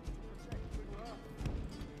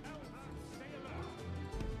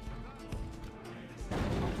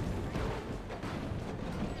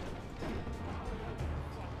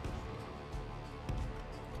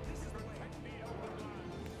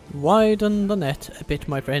 Widen the net a bit,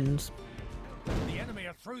 my friends. The enemy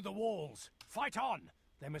are through the walls. Fight on.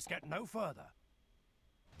 They must get no further.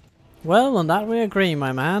 Well, on that we agree,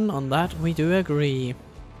 my man. On that we do agree.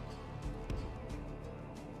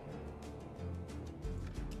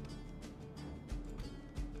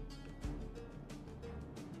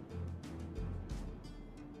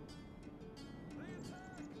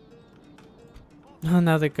 Oh,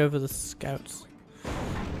 now they go for the scouts.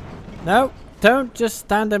 No, don't just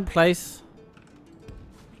stand in place.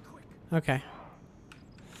 Okay.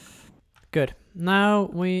 Good. Now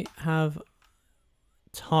we have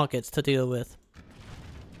targets to deal with.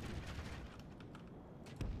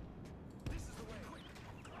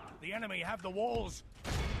 The enemy have the walls.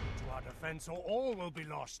 To our defense or all will be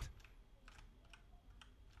lost.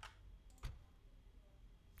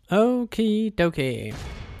 Okie dokie.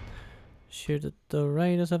 Shoot at the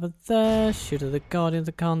raiders over there. Shoot at the guardians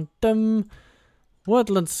of condom.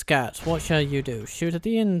 Woodland scouts, what shall you do? Shoot at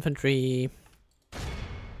the infantry.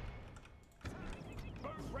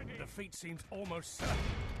 Defeat seems almost certain.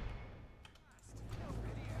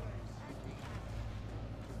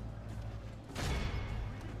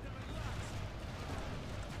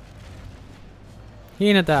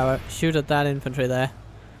 Hinadawa, shoot at that infantry there.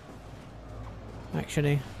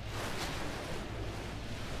 Actually.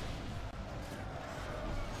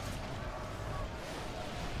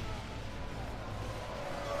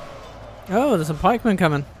 Oh, there's some pikemen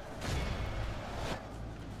coming.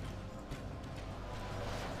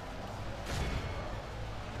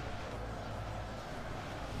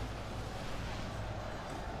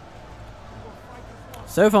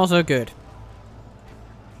 So far, so good.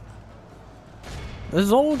 This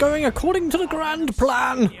is all going according to the grand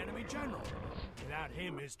plan. The enemy general. Without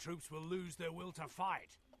him, his troops will lose their will to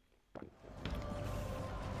fight.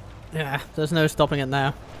 Yeah, there's no stopping it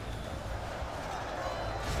now.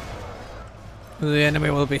 The enemy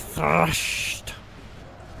will be thrashed.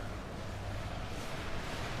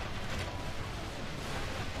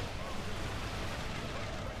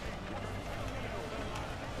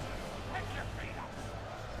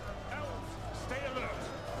 Stay alert.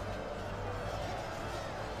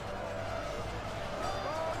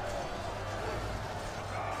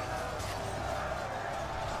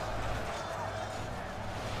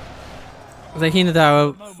 The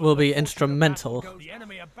Hinadawa will be instrumental. The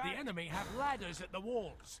enemy have ladders at the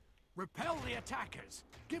walls. Repel the attackers.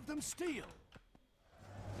 Give them steel.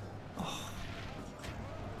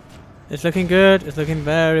 It's looking good. It's looking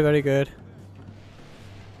very, very good.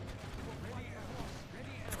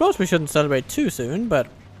 Of course, we shouldn't celebrate too soon, but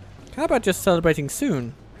how about just celebrating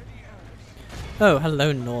soon? Oh,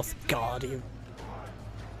 hello, North. God, you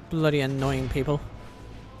bloody annoying people.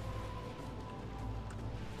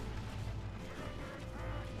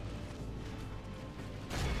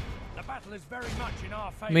 The battle is very much in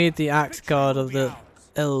our favor. Meet the axe Victory guard will of be the ours.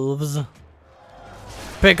 elves.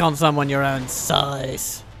 Pick on someone your own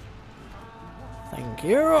size. Thank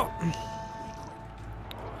you.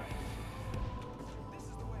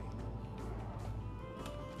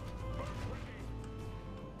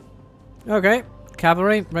 Okay,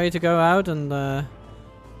 cavalry ready to go out and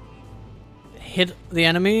hit the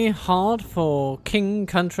enemy hard for king,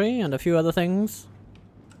 country, and a few other things.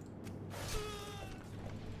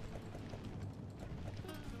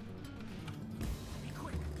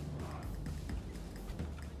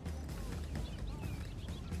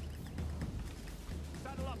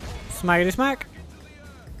 Smackety smack.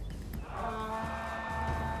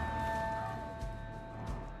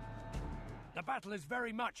 The battle is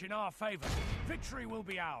very much in our favor. Victory will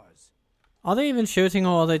be ours. Are they even shooting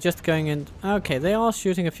or are they just going in? Okay, they are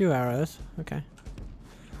shooting a few arrows. Okay.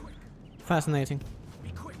 Fascinating. Be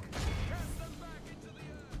quick.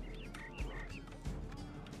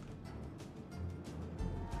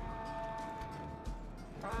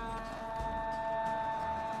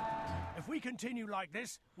 If we continue like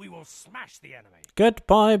this, we will smash the enemy.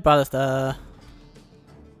 Goodbye, Ballista.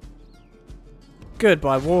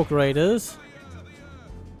 Goodbye, Walk Raiders.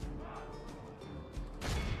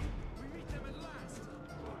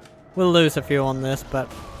 We'll lose a few on this, but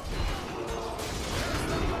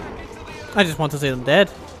I just want to see them dead.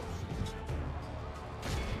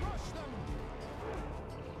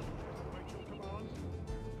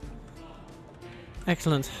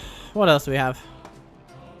 Excellent. What else do we have?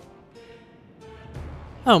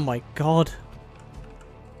 Oh my god.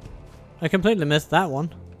 I completely missed that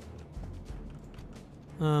one.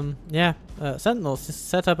 Yeah. Sentinels, just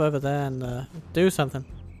set up over there and do something.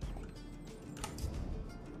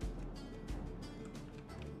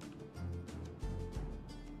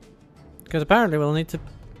 Because apparently we'll need to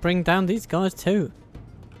bring down these guys too.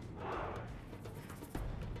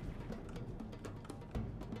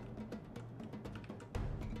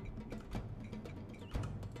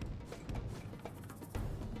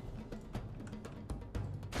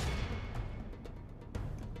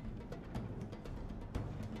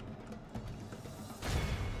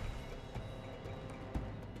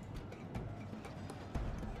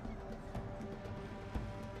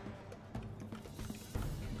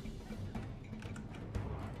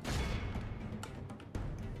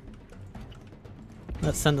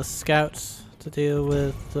 Let's send the scouts to deal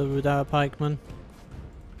with the Rudara pikemen.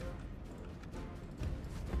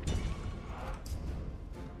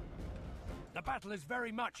 The battle is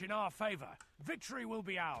very much in our favor. Victory will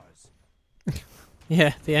be ours.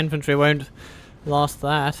 Yeah, the infantry won't last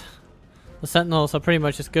that. The sentinels are pretty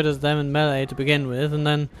much as good as them in melee to begin with, and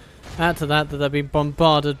then add to that they've been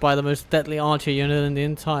bombarded by the most deadly archer unit in the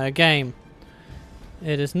entire game.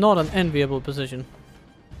 It is not an enviable position.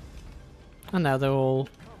 And now they're all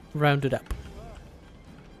rounded up.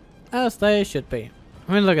 As they should be.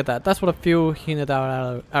 I mean, look at that. That's what a few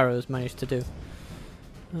Hinadara arrows managed to do.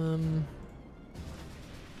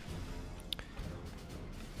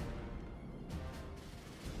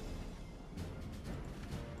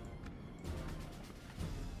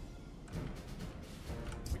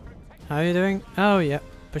 How are you doing? Oh, yeah.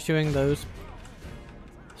 Pursuing those.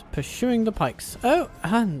 Pursuing the pikes. Oh,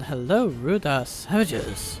 and hello, Rudar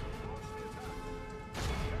savages.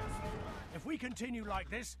 If we continue like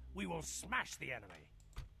this, we will smash the enemy.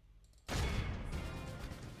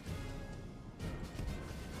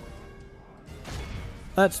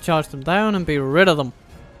 Let's charge them down and be rid of them.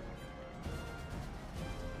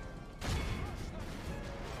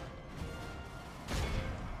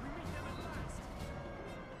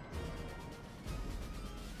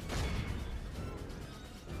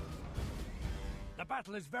 The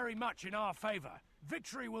battle is very much in our favor.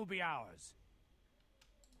 Victory will be ours.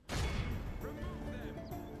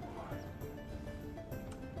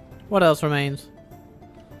 What else remains?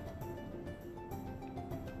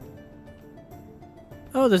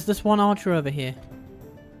 Oh, there's this one archer over here.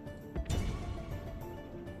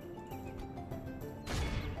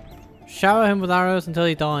 Shower him with arrows until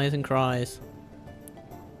he dies and cries.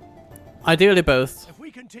 Ideally both. If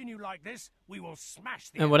we continue like this, we will smash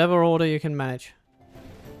the In whatever order you can manage.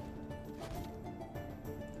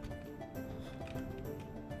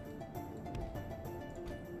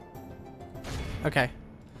 Okay.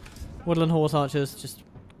 Woodland horse archers, just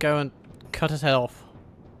go and cut his head off.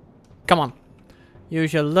 Come on.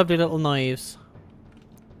 Use your lovely little knives.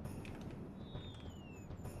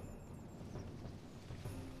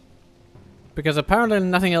 Because apparently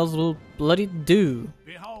nothing else will bloody do.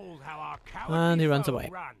 Behold how our And he runs foe away.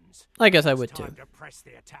 runs. I guess I It's would too. time to press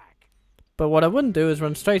the attack. But what I wouldn't do is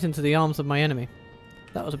run straight into the arms of my enemy.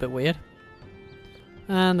 That was a bit weird.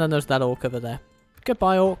 And then there's that orc over there.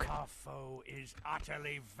 Goodbye, orc. Our foe is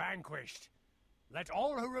utterly vanquished. Let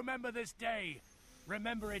all who remember this day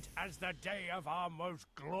remember it as the day of our most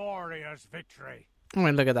glorious victory. Oh,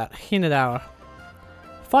 look at that. Hinted hour.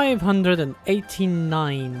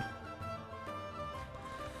 589.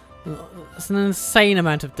 That's an insane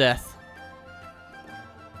amount of death.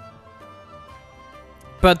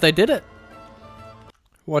 But they did it.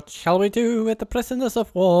 What shall we do with the prisoners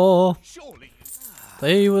of war? Surely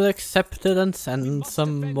They will accept it and send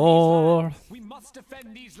some more. we must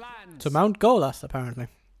defend these lands. To Mount Golas, apparently.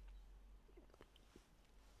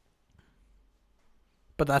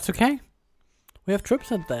 But that's okay. We have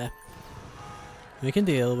troops up there. We can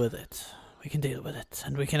deal with it. We can deal with it.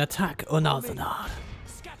 And we can attack Onazanar.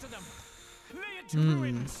 Scatter them. Lay it to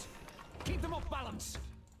ruins. Keep them off balance.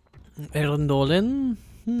 Erndolin.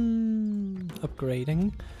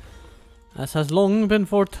 Upgrading. As has long been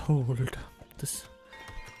foretold. This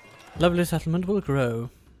lovely settlement will grow.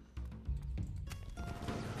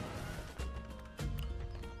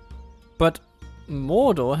 But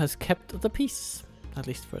Mordor has kept the peace. At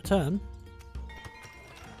least for a turn.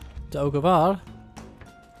 Dogovar.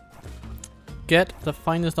 Get the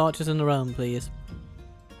finest archers in the realm, please.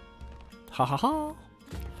 Ha ha ha.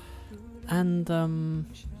 And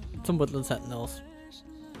some woodland sentinels.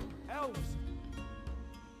 Elves.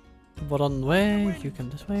 What on the way? You come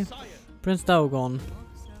this way. Prince Daugon.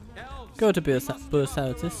 Elves. Go to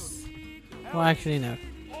Bursautis. Well, actually, no.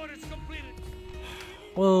 Orders completed.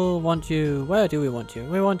 We'll want you. Where do we want you?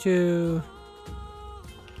 We want you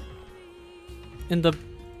in the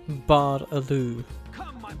Bar Alu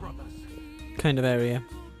Come, my brothers. kind of area.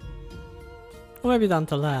 Or maybe down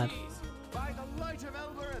to Lad. By the light of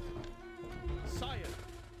Elbereth. Sire.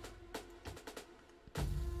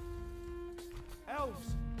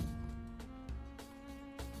 Elves.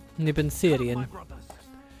 Nibin My Syrian. brothers.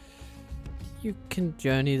 You can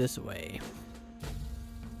journey this way.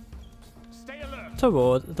 Stay alert.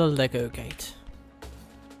 Toward the Lego Gate.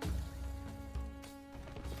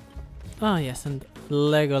 Ah yes, and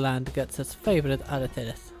Legoland gets its favourite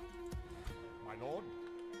Aretherith. My lord.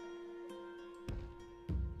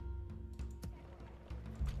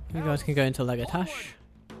 You guys can go into Legotash.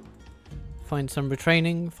 Find some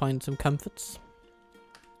retraining, find some comforts.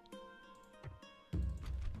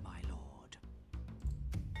 My lord.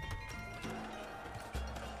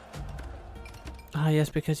 Ah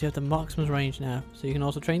yes, because you have the marksman's range now, so you can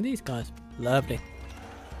also train these guys. Lovely.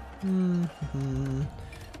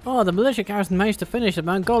 Oh, the militia garrison managed to finish at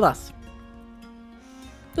Mount Golas.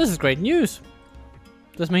 This is great news.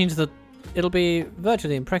 This means that it'll be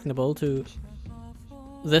virtually impregnable to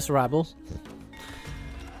this rabble.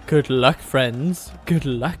 Good luck, friends. Good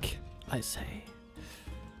luck, I say.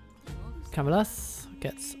 Camilas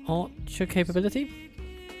gets archer capability.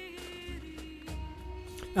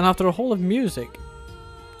 And after a Hall of Music,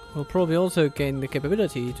 we'll probably also gain the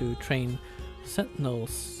capability to train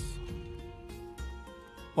sentinels.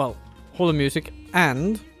 Well, Hall of Music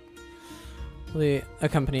and the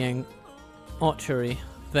accompanying archery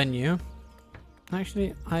venue.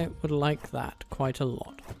 Actually, I would like that quite a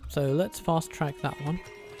lot. So let's fast track that one.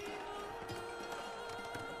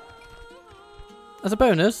 As a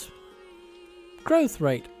bonus, growth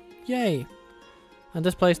rate. Yay! And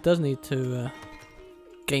this place does need to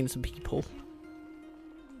gain some people.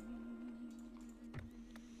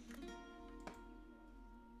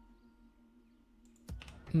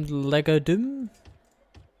 Lego Doom.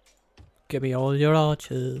 Give me all your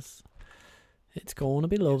archers. It's gonna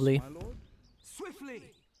be lovely. My lord. Swiftly.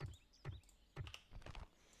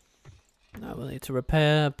 Now we'll need to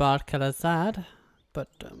repair Bar Kalazad, but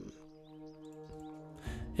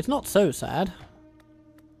it's not so sad.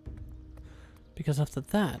 Because after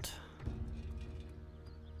that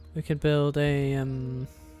we could build a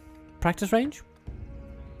practice range.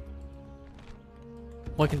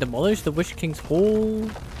 We can demolish the Wish King's Hall,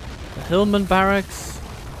 the Hillman Barracks,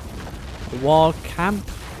 the War Camp,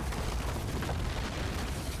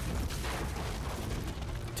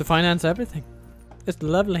 to finance everything. It's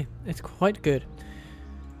lovely. It's quite good.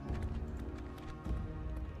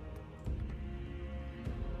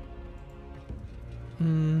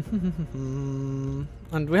 And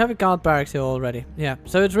we have a guard barracks here already. Yeah,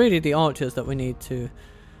 so it's really the archers that we need to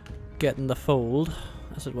get in the fold,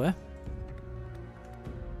 as it were.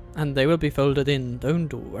 And they will be folded in,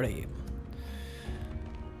 don't worry.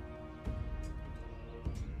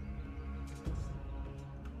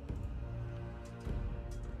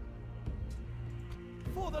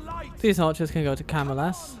 For the light. These archers can go to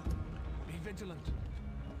Camilas. Be vigilant.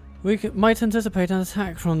 We might anticipate an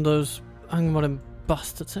attack from those Angmoran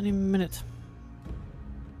bastards any minute.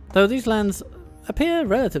 Though these lands appear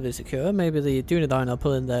relatively secure. Maybe the Dunedain are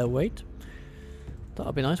pulling their weight. That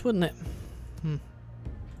would be nice, wouldn't it?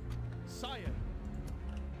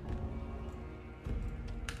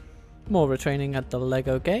 More retraining at the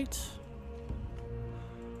Lego gate.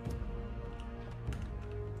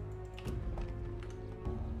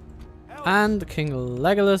 And King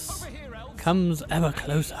Legolas comes ever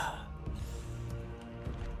closer.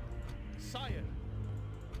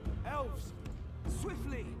 Elves,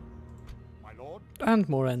 swiftly. My lord. And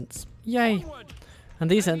more Ents. Yay!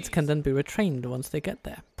 And these Ents can then be retrained once they get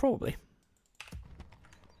there. Probably.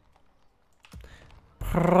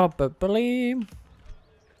 Probably.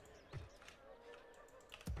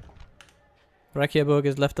 Rekiaborg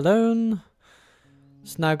is left alone.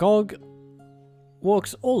 Snagog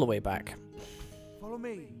walks all the way back. Follow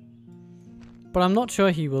me. But I'm not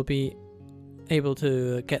sure he will be able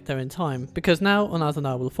to get there in time, because now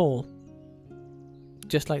Onazanar will fall.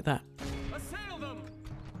 Just like that. Assail them.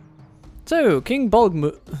 So, King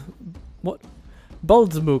Bolgmuk... What?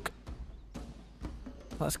 Boldzmuk.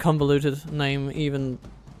 That's convoluted naming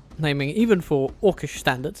even for Orcish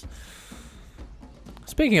standards.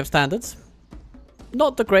 Speaking of standards,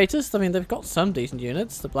 not the greatest. I mean, they've got some decent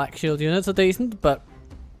units. The Black Shield units are decent, but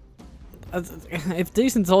if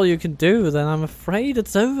decent's all you can do, then I'm afraid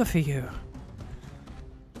it's over for you.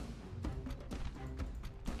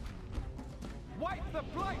 Wipe the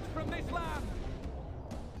blight from this land.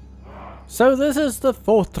 So this is the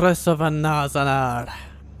fortress of Onazanar.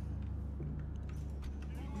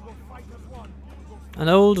 An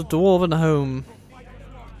old dwarven home.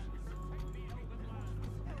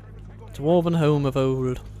 Dwarven home of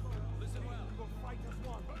old.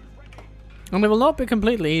 And it will not be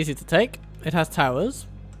completely easy to take. It has towers.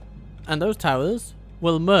 And those towers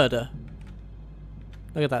will murder.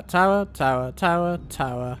 Look at that. Tower, tower, tower,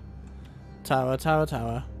 tower. Tower, tower,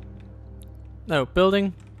 tower. No,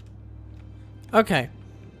 building. Okay.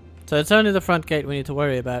 So it's only the front gate we need to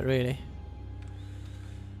worry about, really.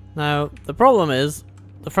 Now, the problem is,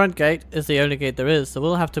 the front gate is the only gate there is, so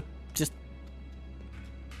we'll have to just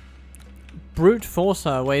brute force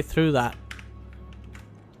our way through that.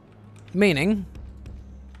 Meaning,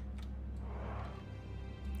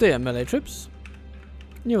 dear melee troops,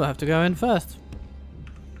 you will have to go in first.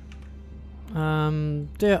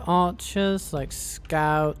 Dear archers, like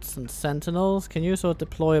scouts and sentinels, can you sort of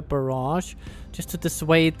deploy a barrage just to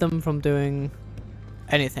dissuade them from doing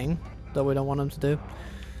anything that we don't want them to do?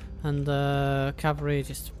 And cavalry,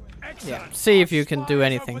 just see if you can do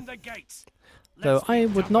anything. Though I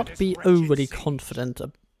would not be overly confident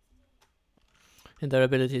in their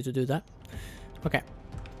ability to do that. Okay.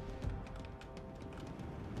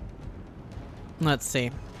 Let's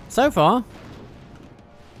see. So far,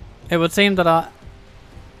 it would seem that our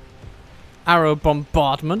arrow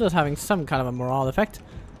bombardment is having some kind of a morale effect.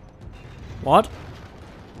 What?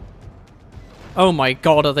 Oh my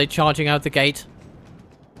god, are they charging out the gate?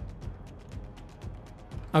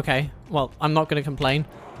 Okay, well, I'm not going to complain.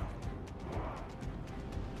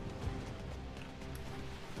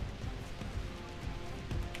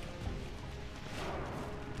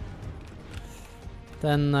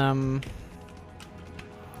 Then,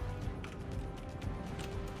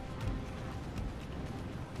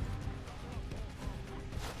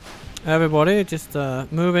 everybody just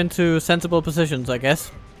move into sensible positions, I guess.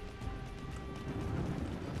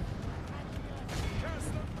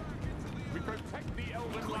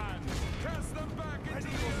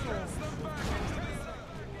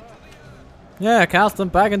 Yeah, cast them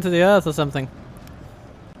back into the earth or something.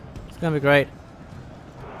 It's gonna be great.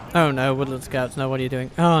 Oh no, Woodland Scouts, no, what are you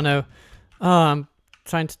doing? Oh no. Oh, I'm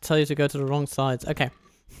trying to tell you to go to the wrong sides. Okay.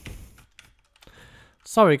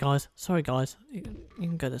 Sorry guys, sorry guys. You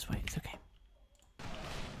can go this way, it's okay.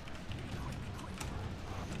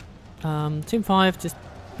 Team 5, just,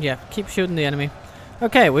 yeah, keep shooting the enemy.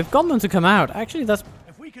 Okay, we've got them to come out. Actually, that's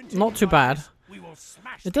not too bad.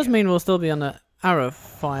 It does mean we'll still be under arrow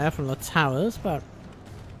fire from the towers, but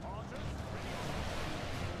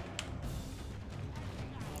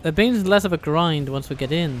it means less of a grind once we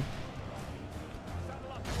get in.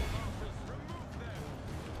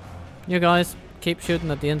 You guys, keep shooting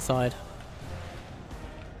at the inside.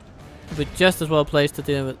 We'll be just as well placed to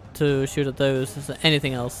deal with, to shoot at those as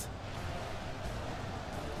anything else.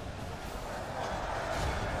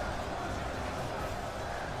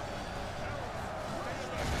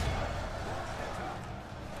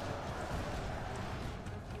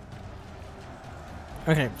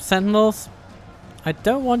 Okay, sentinels. I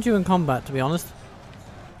don't want you in combat, to be honest.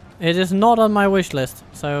 It is not on my wish list,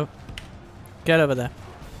 so get over there.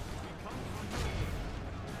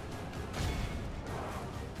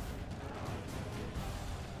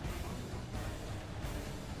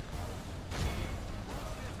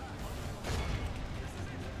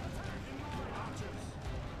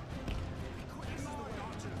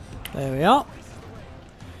 There we are.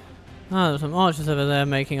 Ah, there's some archers over there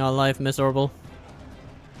making our life miserable.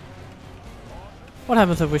 What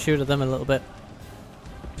happens if we shoot at them a little bit?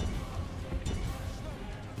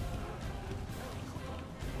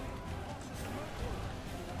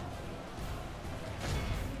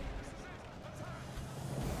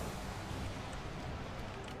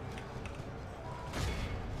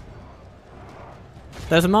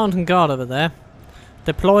 There's a mountain guard over there.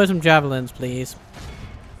 Deploy some javelins, please.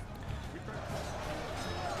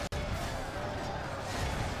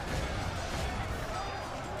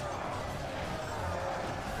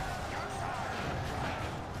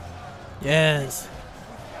 Yes.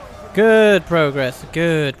 Good progress.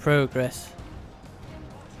 Good progress.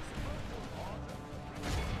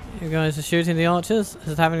 You guys are shooting the archers. Is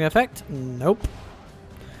it having an effect? Nope.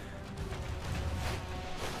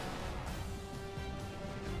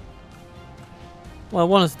 Well,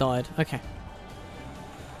 one has died. Okay.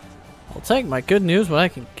 I'll take my good news when I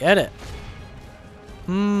can get it.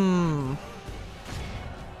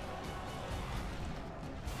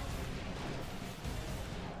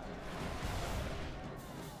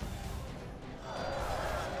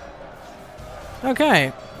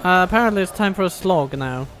 Okay. Apparently it's time for a slog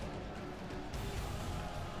now.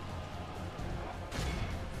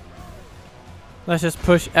 Let's just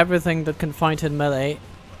push everything that can fight in melee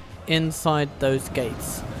inside those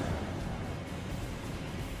gates.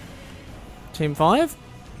 Team 5,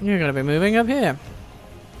 you're going to be moving up here.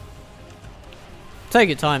 Take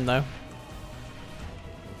your time though.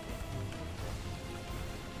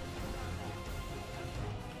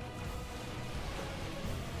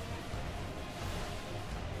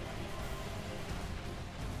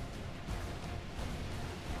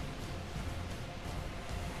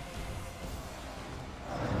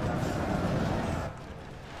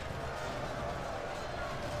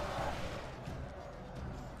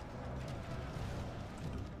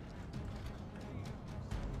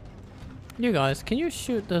 You guys, can you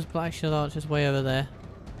shoot those black shield archers way over there?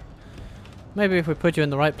 Maybe if we put you in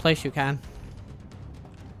the right place you can.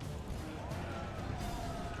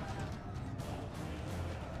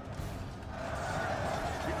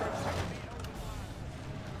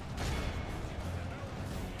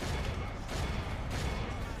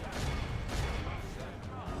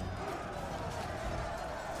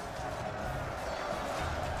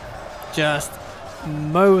 Just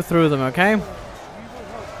mow through them, okay?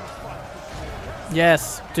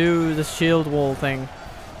 Yes, do the shield wall thing.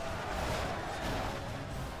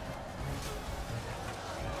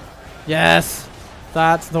 Yes,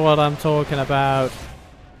 that's the what I'm talking about.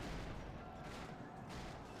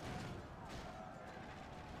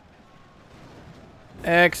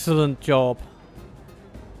 Excellent job.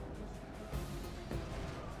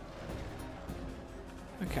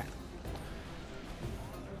 Okay.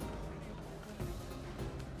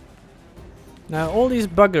 Now all these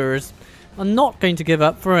buggers are not going to give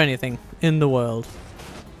up for anything in the world.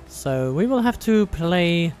 So we will have to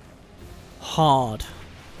play hard.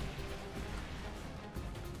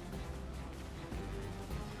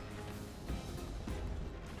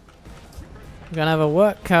 We're gonna have a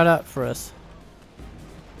work cut out for us.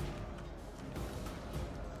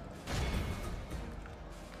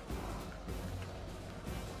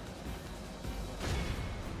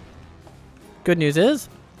 Good news is,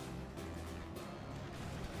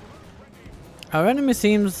 our enemy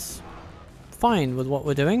seems fine with what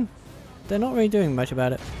we're doing. They're not really doing much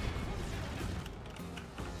about it.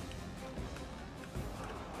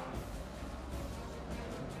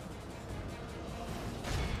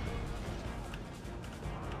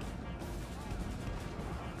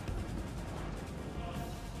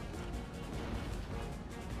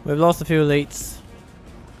 We've lost a few elites.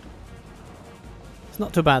 It's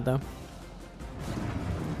not too bad though.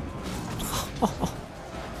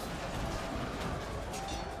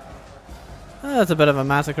 That's a bit of a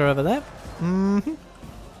massacre over there. We've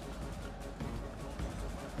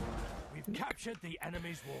captured the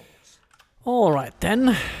enemy's walls. Alright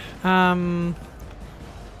then.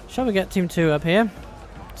 Shall we get team 2 up here?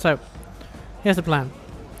 So, here's the plan.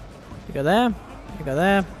 You go there, you go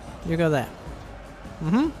there, you go there.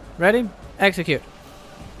 Ready? Execute.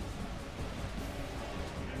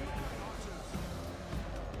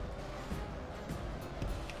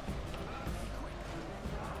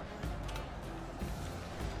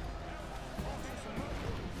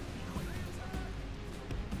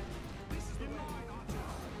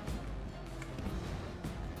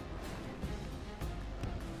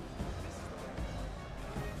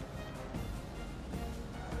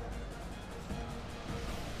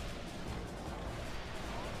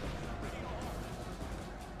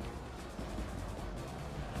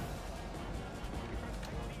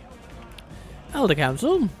 Elder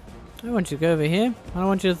Council, I want you to go over here. I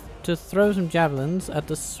want you to throw some javelins at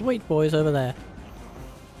the sweet boys over there.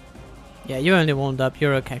 Yeah, you only warmed up.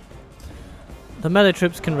 You're okay. The melee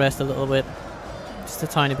troops can rest a little bit. Just a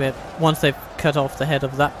tiny bit. Once they've cut off the head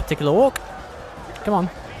of that particular orc. Come on.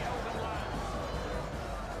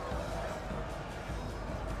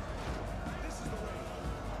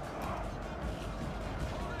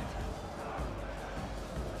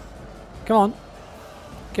 Come on.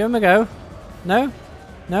 Give him a go. No?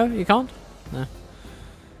 No, you can't? No.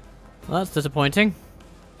 Well, that's disappointing.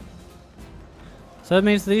 So it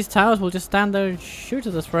means these towers will just stand there and shoot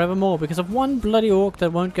at us forevermore because of one bloody orc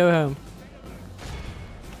that won't go home.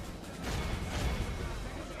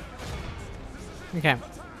 Okay.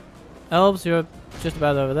 Elves, you're just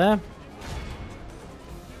about over there.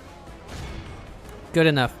 Good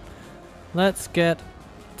enough. Let's get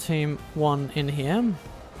team 1 in here.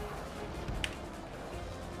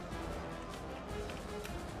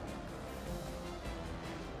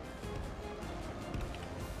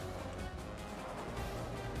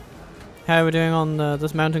 How are we doing on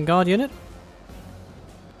this mountain guard unit?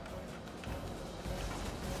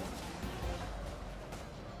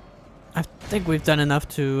 I think we've done enough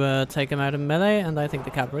to take him out of melee, and I think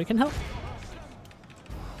the cavalry can help.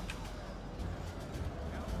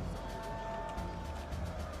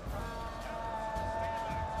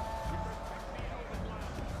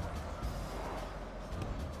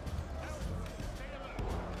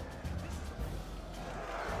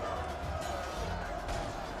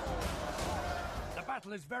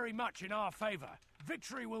 Is very much in our favor.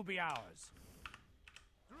 Victory will be ours.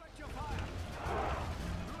 Direct your fire.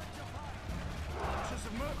 Direct your fire. Archers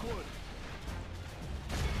of Mirkwood.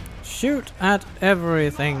 Shoot at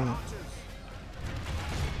everything.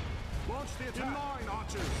 Launch the attack. In line,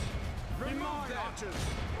 archers. In line, archers.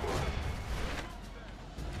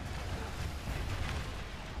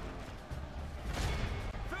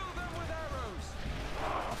 Fill them with arrows.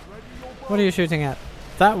 What are you shooting at?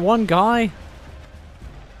 That one guy?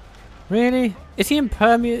 Really? Is he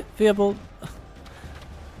impermeable?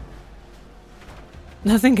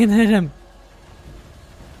 Nothing can hit him.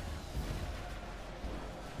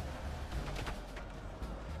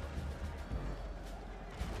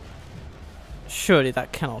 Surely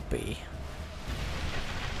that cannot be.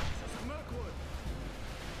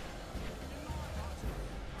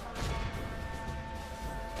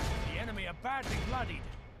 The enemy are badly bloodied.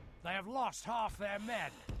 They have lost half their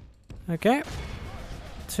men. Okay.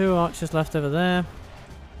 2 archers left over there.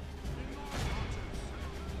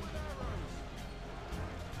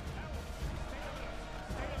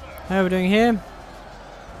 How are we doing here?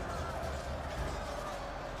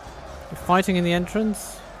 We're fighting in the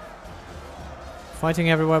entrance. Fighting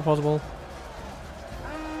everywhere possible.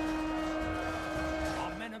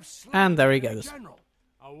 And there he goes.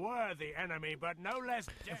 A worthy enemy, but no less.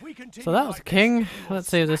 If we continue So that was the king. Let's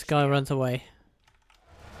see if this guy runs away.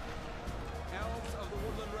 Elves of the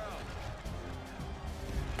Woodland realm.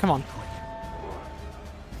 Come on.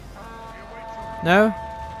 No?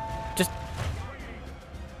 Just...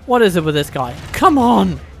 What is it with this guy? Come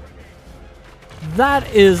on! That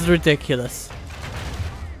is ridiculous.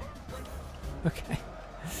 Okay.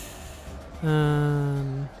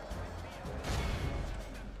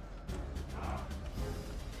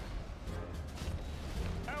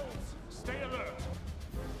 Elves, stay alert.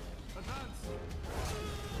 Advance.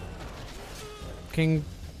 King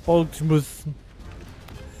Boltmuth.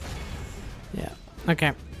 Yeah.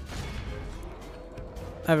 Okay.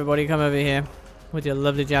 Everybody come over here with your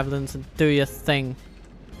lovely javelins and do your thing.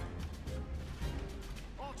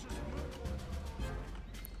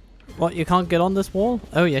 What, you can't get on this wall?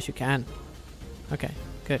 Oh yes you can. Okay,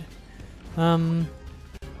 good.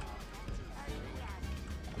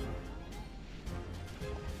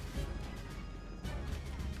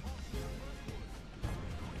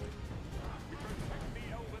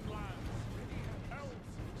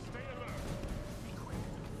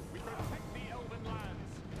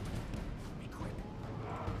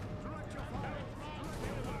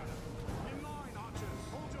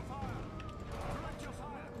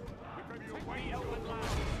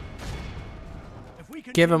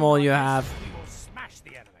 Give him all you have. We will smash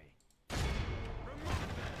the enemy.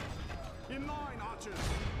 In line, archers.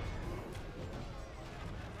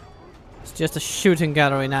 It's just a shooting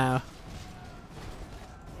gallery now.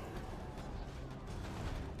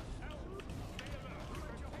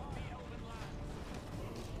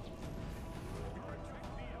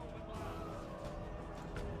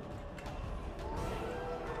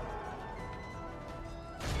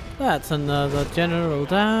 That's another general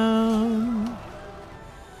down.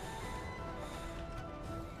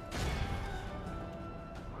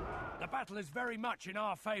 very much in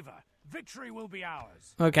our favor. Victory will be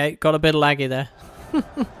ours. Okay, got a bit laggy there.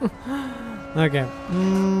 Okay.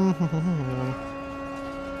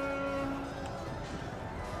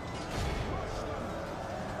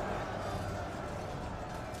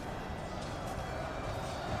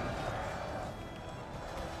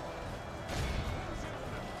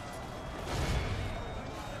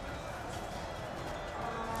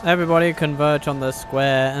 Everybody converge on the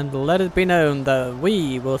square and let it be known that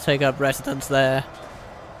we will take up residence there.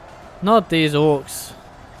 Not these orcs,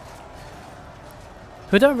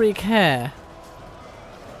 who don't really care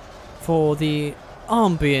for the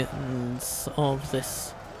ambience of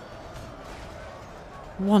this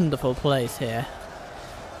wonderful place here.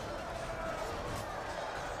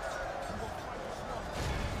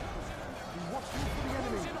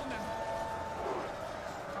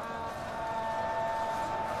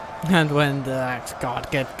 And when the axe god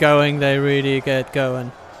get going, they really get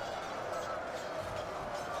going.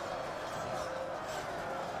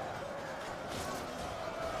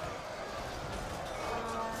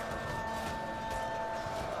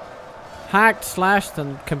 Hacked, slashed,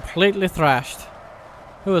 and completely thrashed.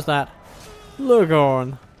 Who was that?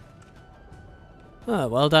 Lugorn. Oh,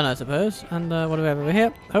 well done, I suppose. And what do we have over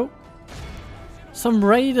here? Oh, some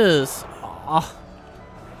raiders. Aw.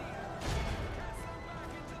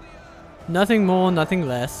 Nothing more, nothing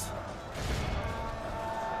less.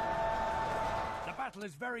 The battle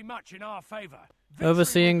is very much in our favor.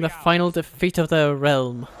 Overseeing the final defeat of their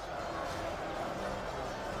realm.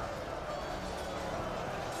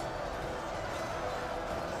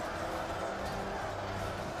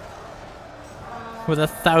 With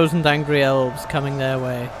 1,000 angry elves coming their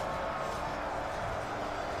way.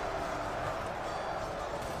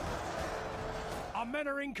 Our men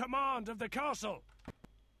are in command of the castle.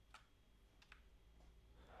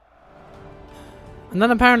 And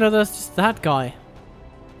then apparently there's just that guy.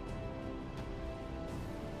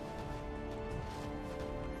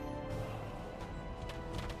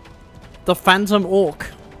 The Phantom Orc.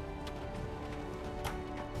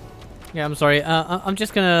 Yeah, I'm sorry. I'm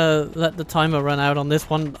just gonna let the timer run out on this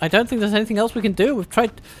one. I don't think there's anything else we can do. We've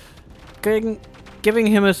tried giving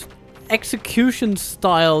him a execution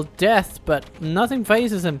style death, but nothing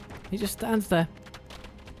phases him. He just stands there.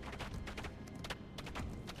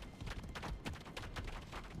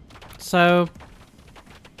 So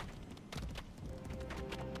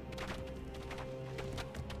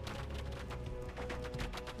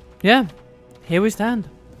yeah, here we stand.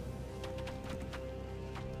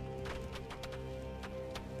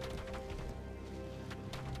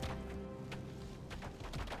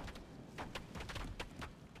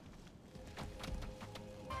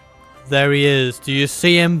 There he is. Do you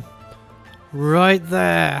see him? Right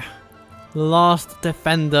there. Last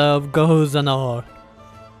defender of Onazanar.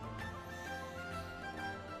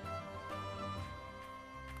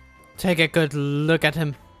 Take a good look at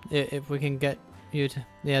him. If we can get you to...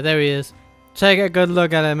 Yeah, there he is. Take a good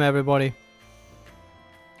look at him, everybody.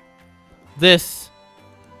 This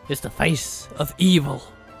is the face of evil.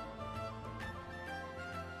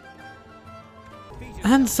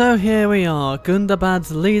 And so here we are.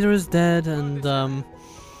 Gundabad's leader is dead, and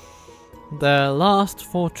their last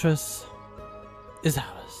fortress is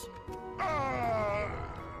ours.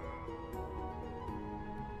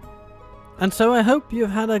 And so I hope you've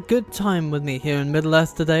had a good time with me here in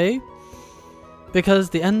Middle-earth today, because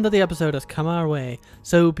the end of the episode has come our way.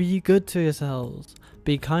 So be good to yourselves,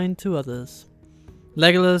 be kind to others.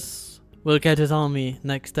 Legolas will get his army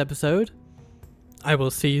next episode. I will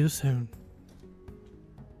see you soon.